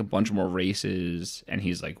 There's like a bunch more races, and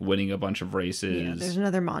he's like winning a bunch of races. Yeah, there's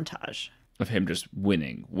another montage of him just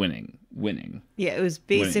winning. Yeah, it was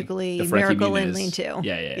basically the Frankie Miracle in Muniz. Lane 2.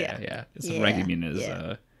 Yeah. It's the Frankie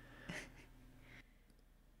Muniz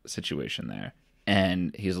situation there.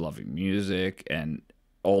 And he's loving music, and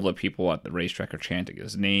all the people at the racetrack are chanting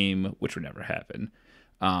his name, which would never happen.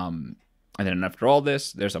 And then after all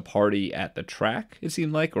this, there's a party at the track, it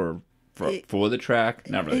seemed like, or for the track.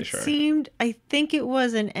 Not really sure. I think it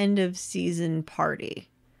was an end of season party.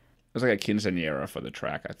 It was like a quinceañera for the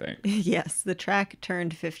track, I think. Yes, the track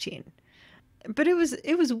turned 15. But it was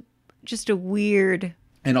just a weird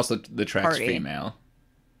And also the track's party. Female.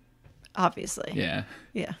 Obviously. Yeah.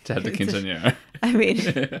 Yeah. To have the quinceañera. I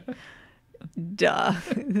mean, duh.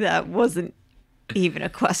 That wasn't even a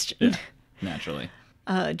question. Yeah, naturally.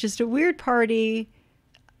 Just a weird party.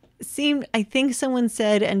 I think someone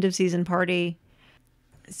said end of season party.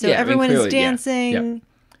 So everyone is dancing. Yeah.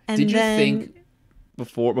 And Did you then... think,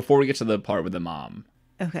 before we get to the part with the mom,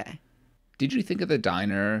 Okay. did you think at the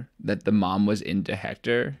diner that the mom was into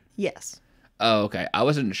Hector? Yes. Oh, okay. I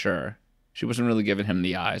wasn't sure. She wasn't really giving him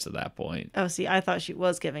the eyes at that point. Oh, see, I thought she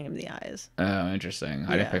was giving him the eyes. Oh, interesting.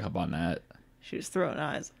 I didn't pick up on that. She was throwing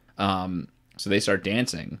eyes. So they start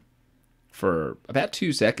dancing for about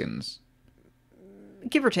 2 seconds.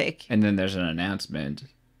 Give or take. And then there's an announcement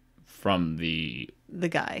from the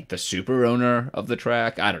guy. The super owner of the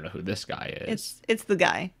track. I don't know who this guy is. It's the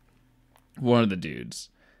guy. One of the dudes.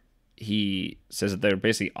 He says that they're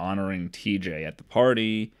basically honoring TJ at the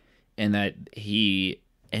party and that he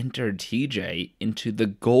entered TJ into the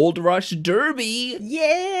Gold Rush Derby.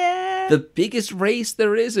 Yeah! The biggest race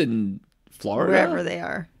there is in Florida. Wherever they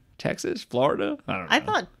are. Texas? Florida? I don't know. I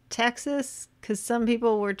thought Texas, because some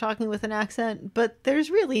people were talking with an accent, but there's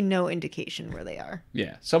really no indication where they are.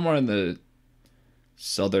 Yeah, somewhere in the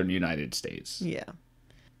southern United States. Yeah.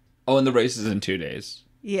 Oh, and the race is in 2 days.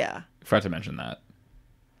 Yeah. Forgot to mention that.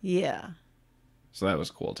 Yeah. So that was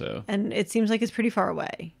cool, too. And it seems like it's pretty far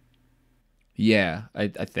away. Yeah, I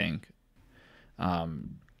think.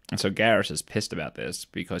 And so Garrus is pissed about this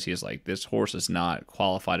because he's like, this horse is not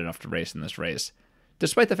qualified enough to race in this race.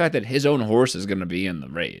 Despite the fact that his own horse is going to be in the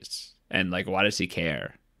race. And, like, why does he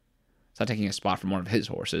care? It's not taking a spot from one of his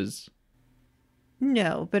horses.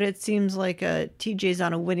 No, but it seems like TJ's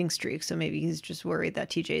on a winning streak, so maybe he's just worried that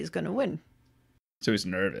TJ is going to win. So he's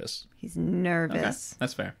nervous. He's nervous. Okay,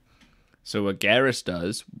 that's fair. So what Garrus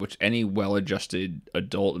does, which any well-adjusted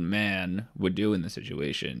adult man would do in this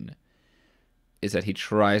situation, is that he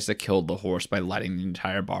tries to kill the horse by lighting the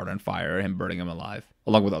entire barn on fire and burning him alive,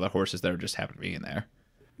 along with other horses that just happen to be in there.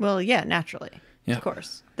 Well, yeah, naturally. Yeah. Of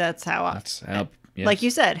course. That's how, yes. like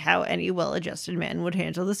you said, how any well-adjusted man would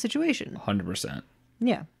handle the situation. 100%.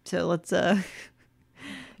 Yeah. So let's,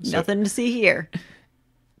 nothing to see here.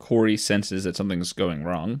 Corey senses that something's going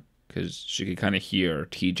wrong because she could kind of hear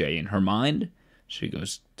TJ in her mind. She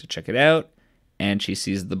goes to check it out, and she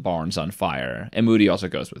sees the barn's on fire. And Moody also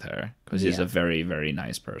goes with her because he's Yeah. a very, very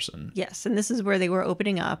nice person. Yes, and this is where they were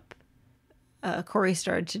opening up. Corey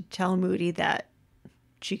started to tell Moody that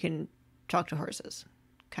she can talk to horses,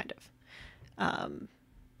 kind of. And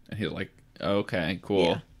he's like, okay, cool.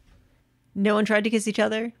 Yeah. No one tried to kiss each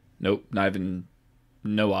other. Nope, not even,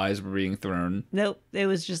 no eyes were being thrown. Nope. It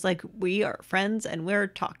was just like, we are friends and we're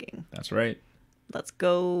talking. That's right. Let's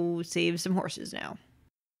go save some horses now.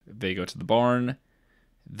 They go to the barn.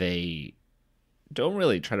 They don't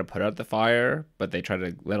really try to put out the fire, but they try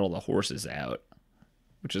to let all the horses out,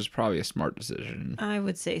 which is probably a smart decision. I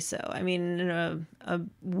would say so. I mean, in a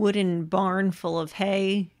wooden barn full of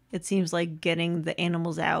hay, it seems like getting the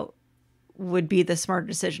animals out would be the smart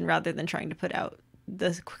decision rather than trying to put out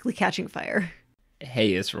the quickly catching fire.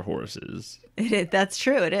 Hay is for horses. That's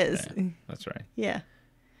true. It is. Yeah, that's right. Yeah.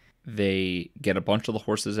 They get a bunch of the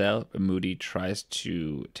horses out, and Moody tries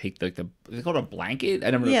to take is it called a blanket?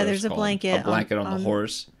 I never know. Yeah, what there's it's a called. blanket. A blanket on the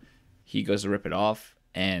horse. He goes to rip it off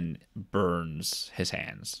and burns his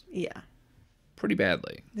hands. Yeah. Pretty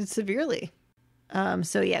badly. Severely.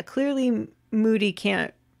 So yeah, clearly Moody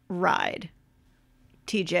can't ride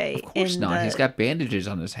TJ. Of course not. He's got bandages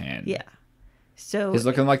on his hand. Yeah. So he's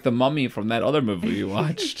looking like the mummy from that other movie we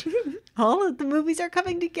watched. all of the movies are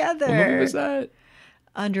coming together. What movie was that?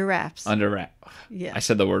 Under Wraps. Under Wrap. Yeah. I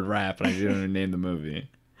said the word rap, and I didn't even name the movie.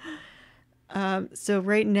 So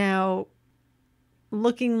right now,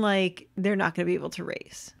 looking like they're not going to be able to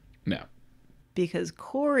race. No. Because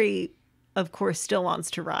Corey, of course, still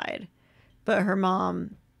wants to ride, but her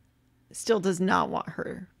mom still does not want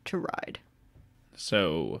her to ride.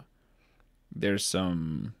 So there's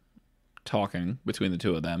some talking between the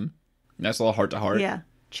two of them. That's a little heart to heart. Yeah.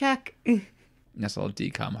 Check. That's a little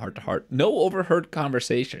decom, heart to heart. No overheard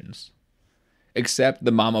conversations. Except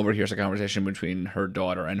the mom overhears a conversation between her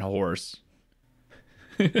daughter and a horse.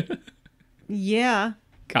 Yeah.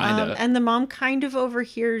 Kind of. And the mom kind of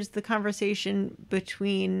overhears the conversation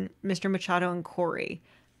between Mr. Machado and Corey.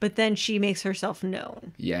 But then she makes herself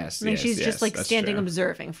known. Yes, I mean, yes, she's yes, just like that's standing true.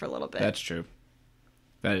 observing for a little bit. That's true.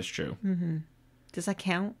 That is true. Mm-hmm. Does that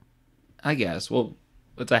count? I guess. Well,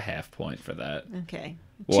 it's a half point for that. Okay.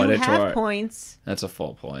 What 2 a half chart. points. That's a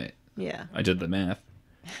full point. Yeah. I did the math.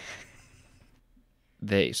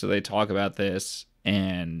 They talk about this,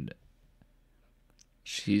 and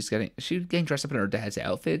she's getting dressed up in her dad's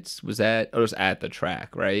outfits. Was that? Or it was at the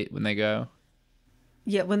track, right? When they go.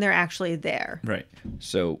 Yeah, when they're actually there. Right.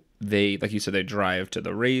 So they, like you said, they drive to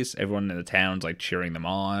the race. Everyone in the town's like cheering them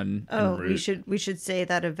on. Oh, we should say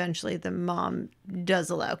that eventually the mom does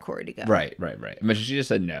allow Corey to go. Right. Imagine she just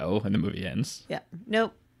said no, and the movie ends. Yeah.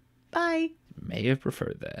 Nope. Bye. May have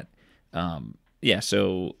preferred that. Yeah.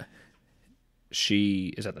 So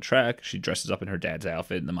she is at the track. She dresses up in her dad's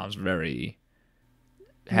outfit, and the mom's very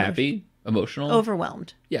happy, emotional,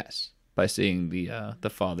 Overwhelmed. Yes, by seeing the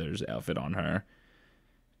father's outfit on her.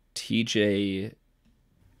 TJ,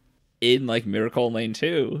 in like Miracle Lane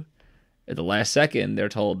 2, at the last second, they're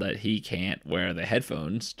told that he can't wear the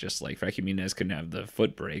headphones, just like Frankie Muniz couldn't have the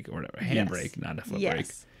foot brake or whatever, handbrake, not a foot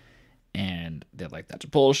brake. And they're like, that's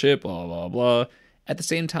bullshit, blah, blah, blah. At the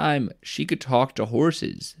same time, she could talk to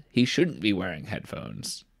horses. He shouldn't be wearing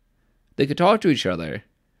headphones. They could talk to each other.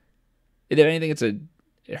 If anything,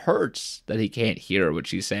 it hurts that he can't hear what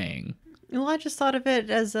she's saying. Well, I just thought of it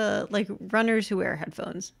as like runners who wear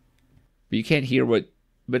headphones. But you can't hear but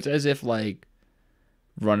it's as if like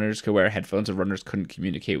runners could wear headphones and runners couldn't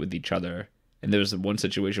communicate with each other. And there was one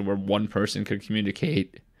situation where one person could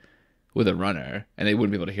communicate with a runner and they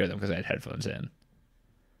wouldn't be able to hear them because they had headphones in.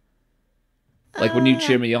 Like when you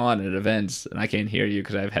cheer me on at events and I can't hear you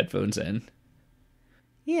because I have headphones in.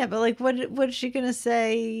 Yeah, but like what is she going to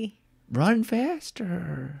say? Run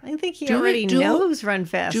faster. I think he already knows run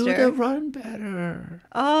faster. Do the run better.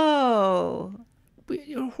 Oh. But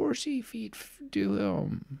your horsey feet do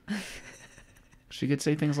them. She could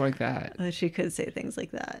say things like that. She could say things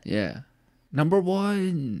like that. Yeah. Number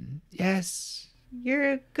 1. Yes.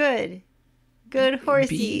 You're good. Good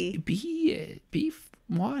horsey. Be it. Be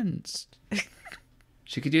once.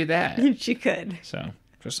 She could do that. She could. So,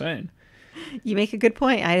 just saying. You make a good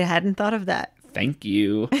point. I hadn't thought of that. Thank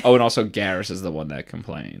you. Oh, and also Garrus is the one that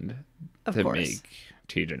complained Of to course. make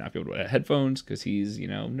TJ not be able to wear headphones because he's,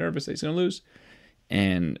 nervous that he's going to lose.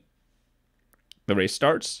 And the race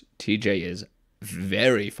starts. TJ is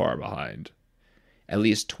very far behind. At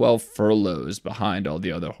least 12 furlongs behind all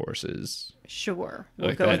the other horses. Sure.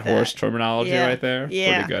 Like that horse terminology right there?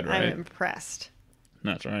 Yeah. Pretty good, right? I'm impressed.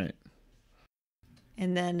 That's right.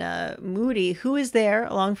 And then Moody, who is there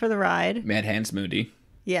along for the ride? Mad Hands Moody.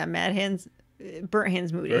 Yeah, Mad Hands Burt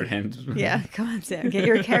Hands Moody. Burt Hands. Yeah, come on, Sam. Get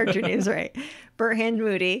your character names right. Burt Hands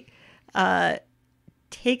Moody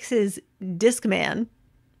takes his Discman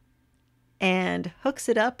and hooks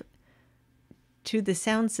it up to the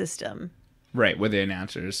sound system. Right, where the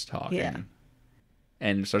announcer's talking. Yeah.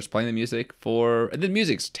 And starts playing the music and the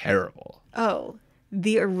music's terrible. Oh,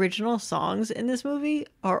 the original songs in this movie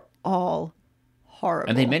are all horrible.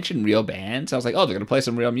 And they mentioned real bands. I was like, oh, they're going to play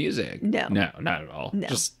some real music. No. No, not at all. No.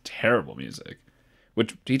 Just terrible music,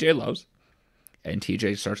 which TJ loves. And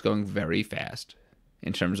TJ starts going very fast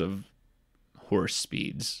in terms of horse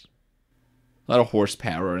speeds. A lot of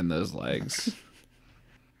horsepower in those legs.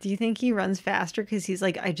 Do you think he runs faster because he's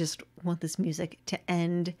like, I just want this music to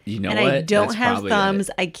end? You know and what? I don't That's have probably thumbs.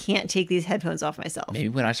 it. I can't take these headphones off myself. Maybe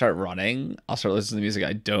when I start running, I'll start listening to music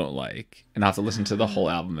I don't like. And I'll have to listen to the whole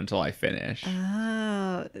album until I finish.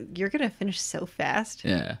 Oh, you're going to finish so fast?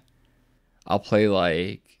 Yeah. I'll play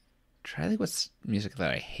try to think what's music that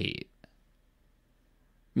I hate.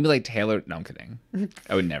 Maybe like Taylor. No, I'm kidding.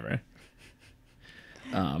 I would never.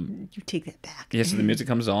 You take that back. Yeah, so the music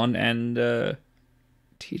comes on and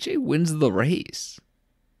TJ wins the race.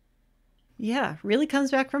 Yeah, really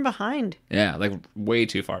comes back from behind. Yeah, like way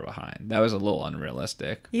too far behind. That was a little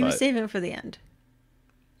unrealistic. He was saving it for the end.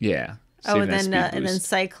 Yeah. Oh, and then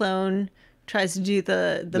Cyclone tries to do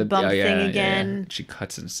the bump thing again. Yeah. She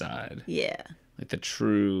cuts inside. Yeah. Like the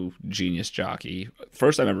true genius jockey.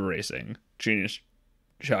 First time ever racing. Genius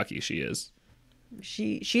jockey she is.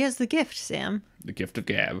 She has the gift, Sam. The gift of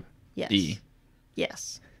Gab. Yes. E.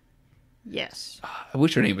 Yes. Yes. I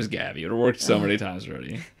wish her name was Gabby. It would have worked so many times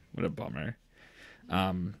already. What a bummer.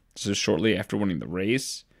 So shortly after winning the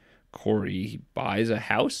race, Corey buys a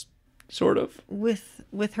house, sort of.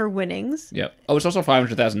 With her winnings. Yep. Oh, it's also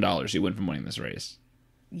 $500,000 she win from winning this race.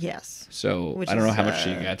 Yes. So I don't know how much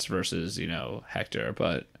she gets versus, Hector,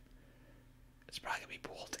 but it's probably going to be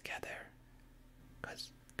pooled together.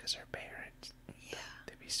 Because her parents. Yeah.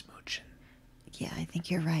 They'd be smooching. Yeah, I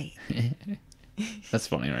think you're right. That's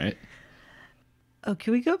funny, right? Oh,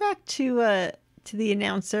 can we go back to the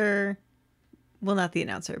announcer? Well, not the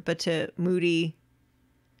announcer, but to Moody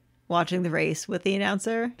watching the race with the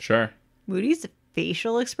announcer. Sure. Moody's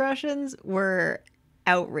facial expressions were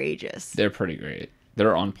outrageous. They're pretty great.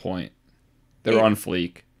 They're on point. They're on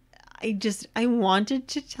fleek. I wanted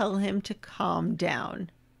to tell him to calm down.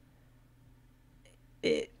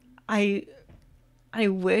 I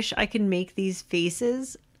wish I could make these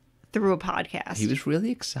faces through a podcast. He was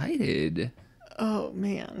really excited. Oh,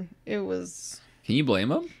 man. It was... Can you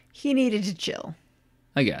blame him? He needed to chill.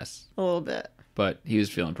 I guess. A little bit. But he was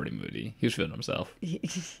feeling pretty moody. He was feeling himself.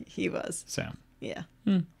 He was. So. Yeah.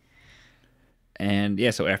 And yeah,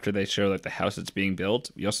 so after they show the house that's being built,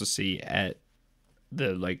 we also see at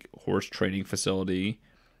the horse training facility,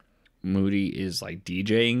 Moody is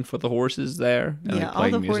DJing for the horses there. And, yeah, all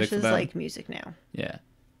the horses like music now. Yeah.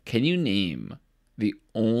 Can you name the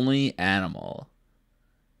only animal,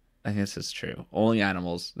 I think this is true, only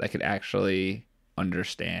animals that could actually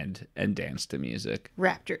understand and dance to music?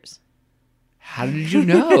 Raptors. How did you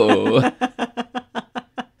know?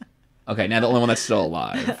 Okay, now the only one that's still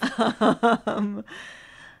alive.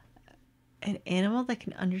 An animal that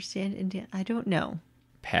can understand and dance? I don't know.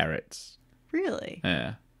 Parrots. Really?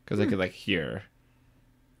 Yeah, because they could hear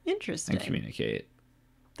Interesting. and communicate.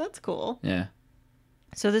 That's cool. Yeah.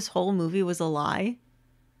 So this whole movie was a lie?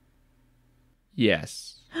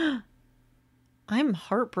 Yes. I'm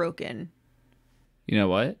heartbroken. You know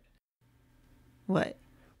what? What?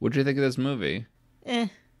 What'd you think of this movie? Eh.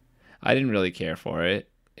 I didn't really care for it.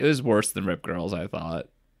 It was worse than Rip Girls, I thought,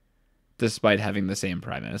 despite having the same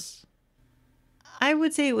premise. I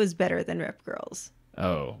would say it was better than Rip Girls.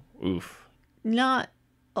 Oh, oof. Not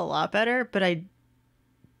a lot better, but I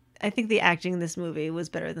think the acting in this movie was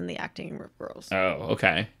better than the acting in Rip Girls. Oh,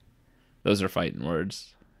 okay. Those are fighting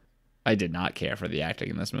words. I did not care for the acting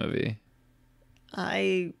in this movie.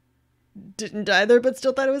 I didn't either, but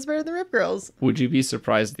still thought it was better than Rip Girls. Would you be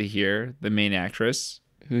surprised to hear the main actress,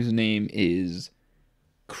 whose name is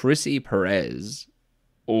Chrissy Perez,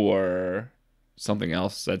 or something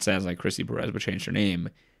else that sounds like Chrissy Perez but changed her name?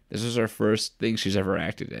 This is her first thing she's ever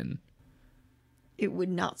acted in. It would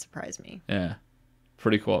not surprise me. Yeah.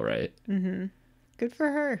 Pretty cool, right? Mm-hmm. Good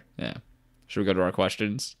for her. Yeah. Should we go to our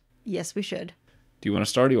questions? Yes, we should. Do you want to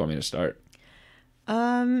start or do you want me to start?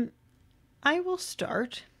 I will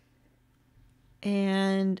start.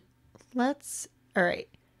 And all right.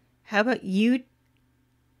 How about you?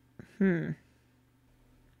 I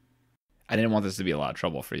didn't want this to be a lot of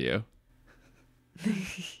trouble for you.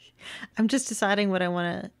 I'm just deciding what I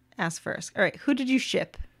want to ask first. All right. Who did you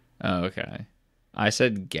ship? Oh, okay. I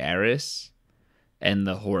said Garrus and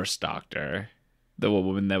the horse doctor, the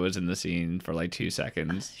woman that was in the scene for like 2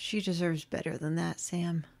 seconds. She deserves better than that,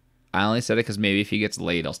 Sam. I only said it because maybe if he gets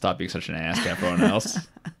laid, I'll stop being such an ass to everyone else.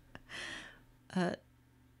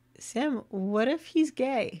 Sam, what if he's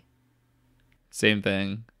gay? Same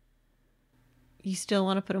thing. You still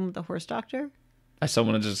want to put him with the horse doctor? I still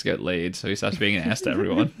want to just get laid, so he stops being an ass to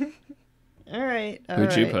everyone. All right.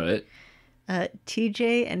 Who'd you put?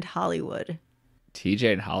 TJ and Hollywood.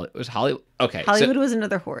 TJ and Hollywood. Was Hollywood? Okay. Hollywood was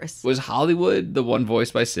another horse. Was Hollywood the one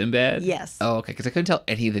voiced by Sinbad? Yes. Oh, okay. Because I couldn't tell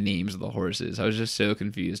any of the names of the horses. I was just so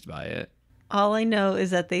confused by it. All I know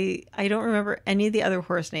is that I don't remember any of the other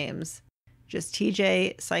horse names. Just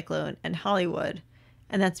TJ, Cyclone, and Hollywood.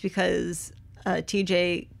 And that's because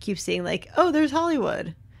TJ keeps saying like, oh, there's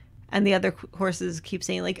Hollywood. And the other horses keep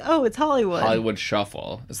saying like, oh, it's Hollywood. Hollywood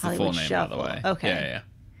Shuffle is the Hollywood full name, Shuffle. by the way. Okay. Yeah.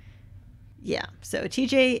 Yeah. So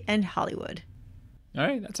TJ and Hollywood. All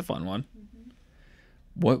right. That's a fun one.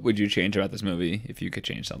 What would you change about this movie if you could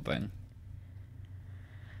change something?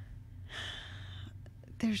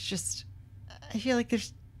 I feel like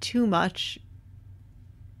there's too much.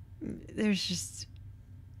 There's just.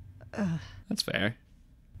 That's fair.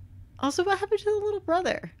 Also, what happened to the little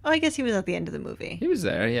brother? Oh, I guess he was at the end of the movie. He was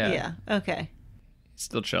there, yeah. Yeah, okay.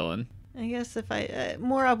 Still chilling. I guess if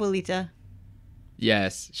more Abuelita.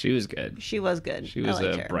 Yes, she was good. She was good. She was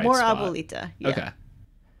a bright more spot. Abuelita. Yeah. Okay.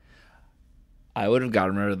 I would have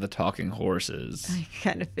gotten rid of the talking horses. I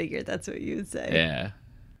kind of figured that's what you would say. Yeah.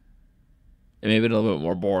 It may have been a little bit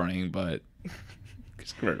more boring, but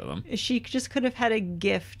just get rid of them. She just could have had a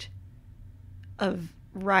gift of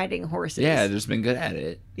riding horses. Yeah, just been good at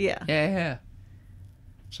it. Yeah. Yeah.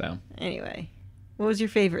 So. Anyway, what was your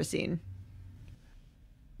favorite scene?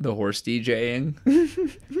 The horse DJing.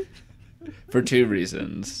 For 2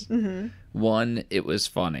 reasons. Mm-hmm. 1, it was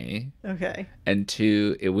funny. Okay. And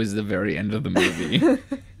 2, it was the very end of the movie.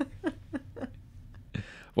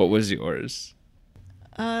 What was yours?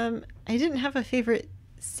 I didn't have a favorite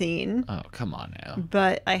scene. Oh, come on now.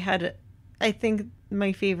 But I think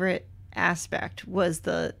my favorite aspect was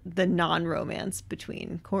the non-romance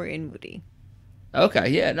between Corey and Moody. Okay,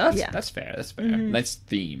 yeah, that's fair. That's fair. Mm-hmm. Nice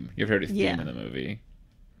theme. Your favorite theme in the movie.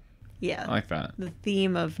 Yeah. I like that. The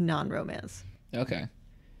theme of non-romance. Okay.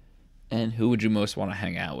 And who would you most want to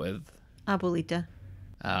hang out with? Abuelita.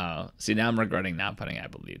 Oh, see, now I'm regretting not putting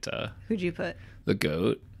Abuelita. Who'd you put? The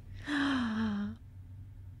goat.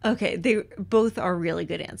 Okay, they both are really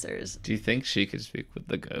good answers. Do you think she could speak with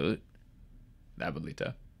the goat?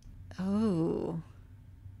 Abuelita. Oh.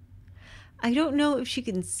 I don't know if she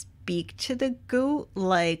can speak to the goat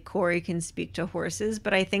like Corey can speak to horses,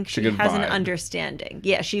 but I think she has an understanding.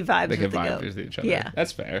 Yeah, she vibes with the goat. They can vibe with each other. Yeah.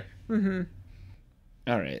 That's fair. Mm-hmm.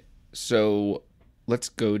 All right. So let's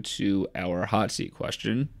go to our hot seat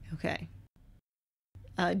question. Okay.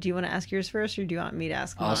 Do you want to ask yours first, or do you want me to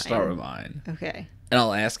ask mine? I'll start with mine. Okay. And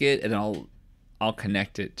I'll ask it, and I'll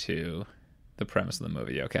connect it to the premise of the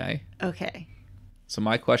movie, okay? Okay. So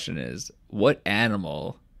my question is, what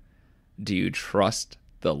animal do you trust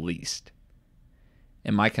the least?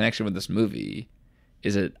 And my connection with this movie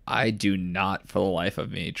is that I do not, for the life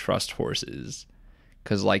of me, trust horses.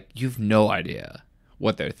 Because, like, you've no idea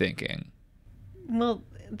what they're thinking. Well,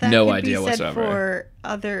 that no could idea be said whatsoever. For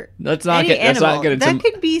other Let's not get into that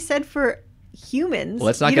could be said for humans.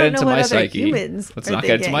 Let's not get into my psyche. Let's not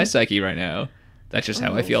get into my psyche right now. That's just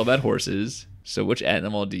how I feel about horses. So which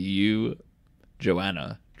animal do you,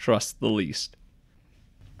 Joanna, trust the least?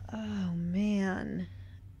 Oh man.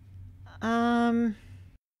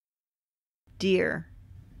 Deer.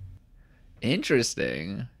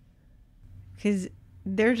 Interesting. Because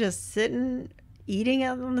they're just sitting, eating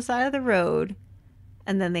out on the side of the road,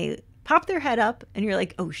 and then they pop their head up, and you're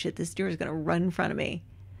like, oh shit, this deer is going to run in front of me.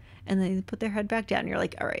 And then they put their head back down, and you're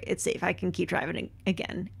like, all right, it's safe. I can keep driving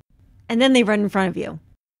again. And then they run in front of you.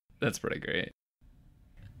 That's pretty great.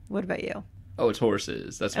 What about you? Oh, it's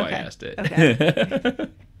horses. That's why I asked it. Okay.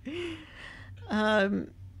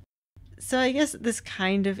 So I guess this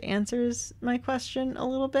kind of answers my question a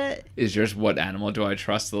little bit. Is yours what animal do I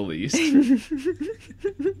trust the least?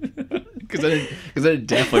 Because I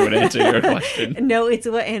definitely would answer your question. No, it's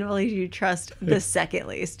what animal do you trust the second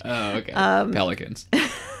least. Oh, okay. Pelicans.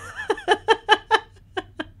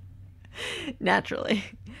 Naturally.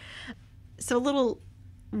 So a little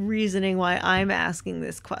reasoning why I'm asking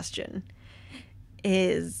this question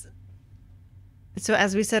is, so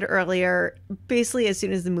as we said earlier, basically as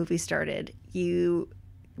soon as the movie started, you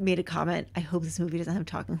made a comment, I hope this movie doesn't have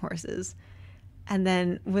talking horses. And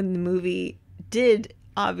then when the movie did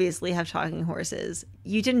obviously have talking horses,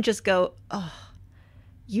 you didn't just go, oh,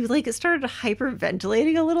 you like started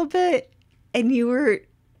hyperventilating a little bit. and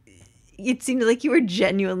it seemed like you were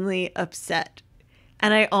genuinely upset.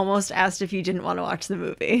 And I almost asked if you didn't want to watch the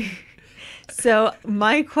movie. So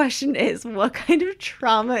my question is, what kind of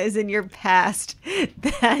trauma is in your past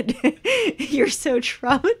that you're so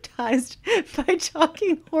traumatized by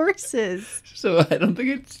talking horses? So I don't think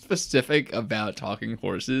it's specific about talking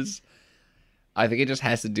horses. I think it just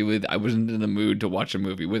has to do with I wasn't in the mood to watch a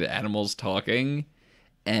movie with animals talking.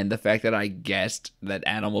 And the fact that I guessed that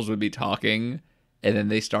animals would be talking and then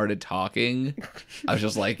they started talking, I was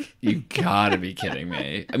just like, you gotta be kidding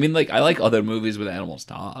me. I mean, like, I like other movies with animals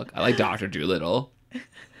talk. I like Dr. Dolittle.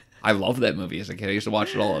 I love that movie as a kid. I used to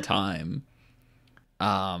watch it all the time.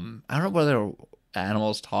 I don't know whether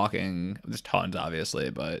animals talking, there's tons,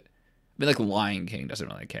 obviously, but I mean, like, Lion King doesn't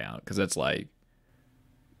really count because it's like,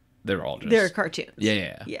 they're cartoons.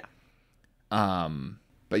 Yeah. Yeah.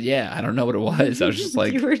 But yeah, I don't know what it was. I was just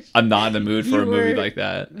like, You I'm not in the mood for a movie like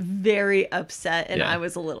that. Very upset, and Yeah. I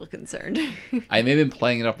was a little concerned. I may have been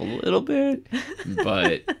playing it up a little bit,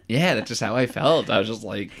 but yeah, that's just how I felt. I was just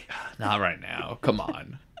like, not right now. Come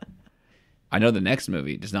on. I know the next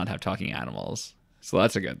movie does not have talking animals, so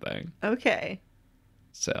that's a good thing. Okay.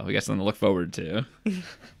 So we got something to look forward to.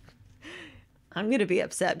 I'm going to be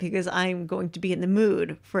upset because I'm going to be in the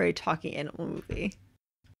mood for a talking animal movie.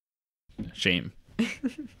 Shame.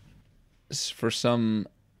 For some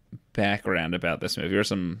background about this movie, or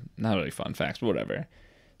some not really fun facts, but whatever.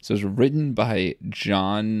 So it's written by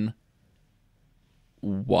John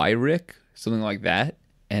Wyrick, something like that,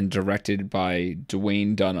 and directed by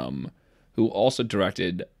Dwayne Dunham, who also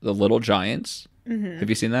directed The Little Giants. Mm-hmm. Have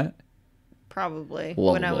you seen that? Probably.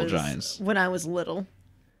 Love Little Giants. When I was little.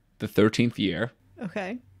 The 13th Year.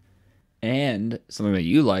 Okay. And something that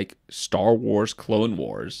you like, Star Wars Clone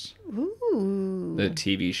Wars. Ooh. The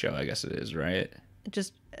TV show, I guess it is, right?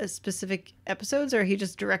 Just specific episodes, or he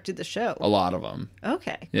just directed the show? A lot of them.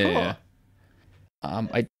 Okay, Yeah, cool. yeah.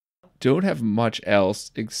 I don't have much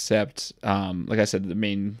else except, like I said, the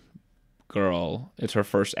main girl, it's her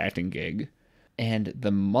first acting gig. And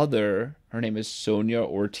the mother, her name is Sonia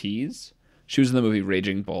Ortiz. She was in the movie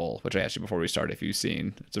Raging Bull, which I asked you before we started if you've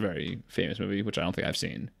seen. It's a very famous movie, which I don't think I've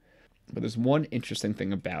seen. But there's one interesting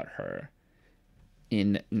thing about her.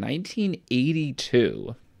 In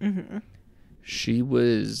 1982, she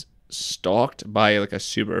was stalked by like a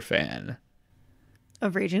super fan.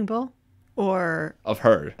 Of Raging Bull? Or... Of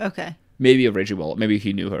her. Okay. Maybe of Raging Bull. Maybe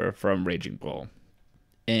he knew her from Raging Bull.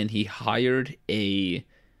 And he hired a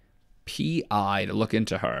PI to look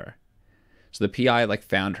into her. So the PI like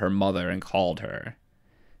found her mother and called her.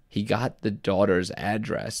 He got the daughter's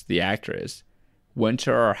address, the actress, went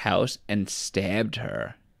to her house and stabbed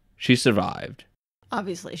her. She survived.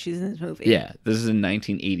 Obviously, she's in this movie. Yeah, this is in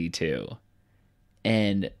 1982.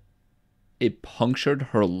 And it punctured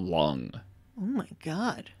her lung. Oh my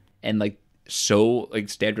God. And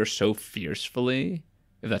stabbed her so fiercely,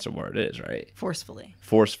 if that's a word it is, right?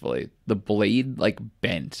 Forcefully. The blade like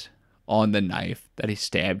bent on the knife that he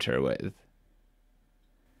stabbed her with.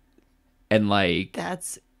 And like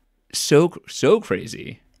that's so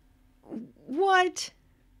crazy. What?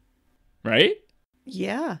 Right?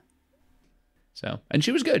 Yeah. So, and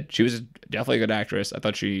she was good. She was definitely a good actress. I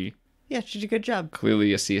thought she did a good job.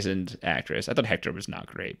 Clearly a seasoned actress. I thought Hector was not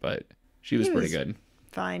great, but she was pretty good.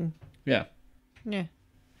 Fine. Yeah. Yeah.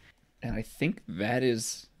 And I think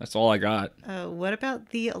that's all I got. What about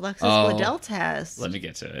the Alexis Bledel test? Let me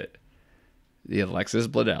get to it. The Alexis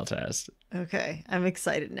Bledel test. Okay, I'm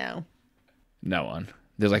excited now. No one.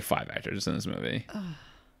 There's like 5 actors in this movie.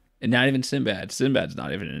 And not even Sinbad. Sinbad's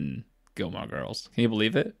not even in Gilmore Girls. Can you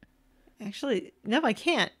believe it? Actually, no, I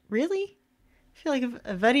can't. Really? I feel like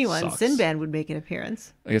if anyone, Sucks. Sinbad would make an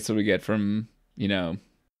appearance. I guess what we get from,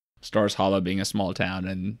 Stars Hollow being a small town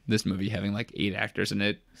and this movie having like 8 actors in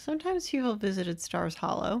it. Sometimes people visited Stars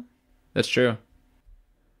Hollow. That's true.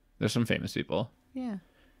 There's some famous people. Yeah.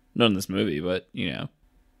 Not in this movie, but,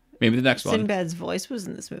 maybe the next one. Sinbad's voice was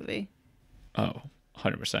in this movie. Oh,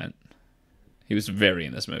 100%. He was very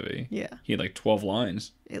in this movie. Yeah. He had like 12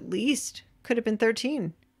 lines. At least. Could have been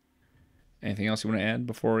 13. Anything else you want to add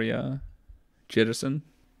before we jettison?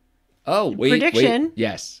 Oh, wait. Prediction. Wait.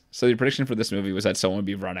 Yes. So the prediction for this movie was that someone would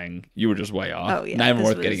be running. You were just way off. Oh, yeah. Not even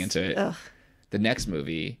worth getting into it. Ugh. The next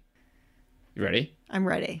movie, you ready? I'm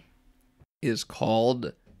ready. Is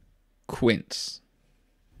called Quince.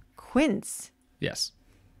 Quince? Yes.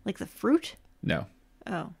 Like the fruit? No.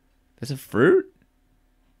 Oh. There's a fruit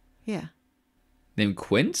Yeah. named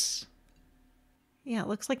Quince? Yeah, it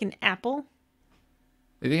looks like an apple.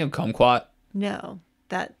 You think of kumquat? No,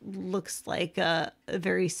 that looks like a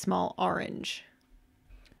very small orange.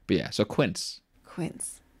 But yeah, so Quince.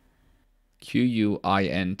 Quince.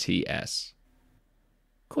 Quints.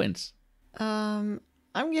 Quints. I'm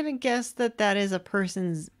gonna guess that is a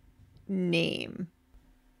person's name.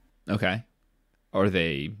 Okay. Are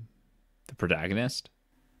they the protagonist?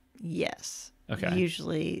 Yes. Okay.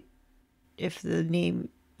 Usually, if the name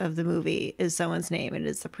of the movie is someone's name, it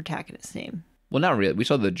is the protagonist's name. Well, not really. We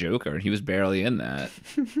saw the Joker. He was barely in that.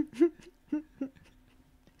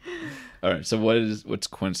 All right. So what's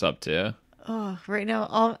Quince up to? Oh, right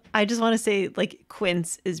now, I just want to say like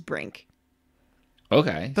Quince is Brink,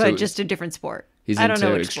 Okay. but So just a different sport. he's I don't know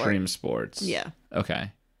into which extreme sport. sports. Yeah,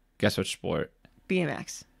 Okay. Guess which sport?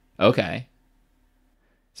 BMX. Okay.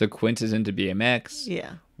 So Quince is into BMX.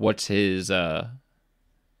 Yeah, What's his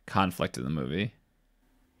conflict in the movie?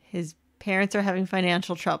 his parents are having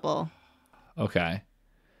financial trouble. Okay.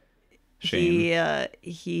 Shame.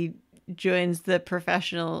 He joins the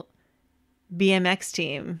professional BMX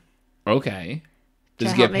team Okay. to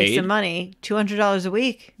Does he help get make paid? some money. $200 a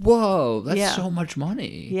week. Whoa, that's Yeah. so much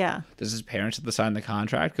money. Yeah. Does his parents have to sign the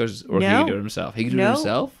contract? Or can No. he do it himself? He can do it No.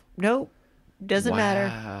 himself? Nope. Doesn't matter.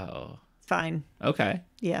 Wow. It's fine. Okay.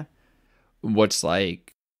 Yeah. What's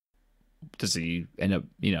like, does he end up,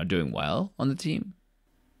 doing well on the team?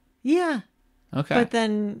 Yeah. Okay. But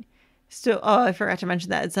then, I forgot to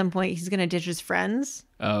mention that at some point he's going to ditch his friends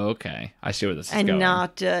Oh, okay. I see where this is and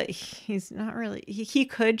going. he's not really, he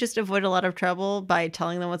could just avoid a lot of trouble by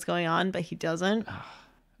telling them what's going on, but he doesn't.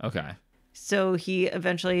 Okay. So he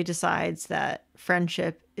eventually decides that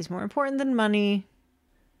friendship is more important than money.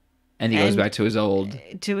 And he goes And back to his old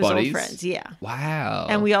buddies? old friends. Yeah. Wow.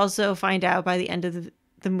 And we also find out by the end of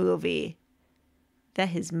the movie that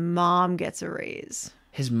his mom gets a raise.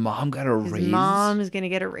 His mom got a raise? His mom is going to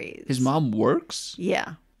get a raise. His mom works?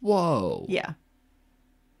 Yeah. Whoa. Yeah.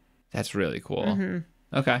 That's really cool.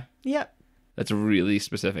 Mm-hmm. Okay. Yep. That's a really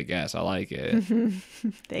specific guess. I like it.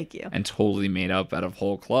 Thank you. And totally made up out of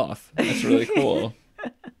whole cloth. That's really cool.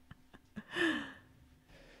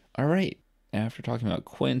 All right. After talking about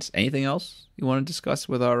Quince, anything else you want to discuss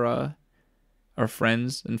with our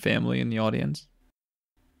friends and family in the audience?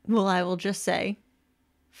 Well, I will just say,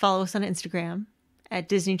 follow us on Instagram at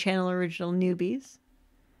Disney Channel Original Noobies.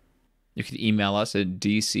 You can email us at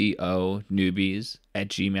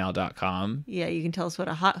dconoobies@gmail.com. Yeah, you can tell us what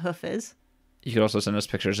a hot hoof is. You could also send us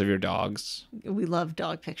pictures of your dogs. We love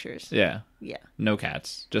dog pictures. Yeah. Yeah. No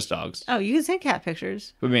cats, just dogs. Oh, you can send cat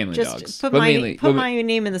pictures. But mainly Just dogs. put But my mainly, put my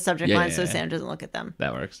name in the subject Yeah, line yeah, so yeah. Sam doesn't look at them.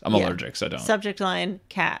 That works. I'm Yeah. allergic, so don't. Subject line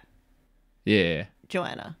cat Yeah,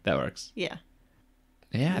 Joanna. that works. Yeah.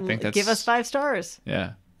 Yeah, I think that's... Give us 5 stars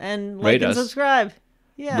Yeah. and like Rate and us. subscribe.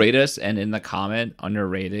 Yeah. Rate us, and in the comment on your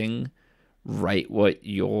rating, write what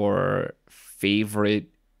favorite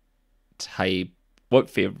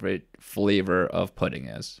flavor of pudding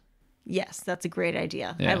is. Yes, that's a great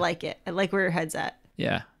idea. Yeah. I like it. I like where your head's at.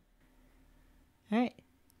 Yeah. All right.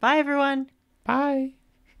 Bye, everyone. Bye.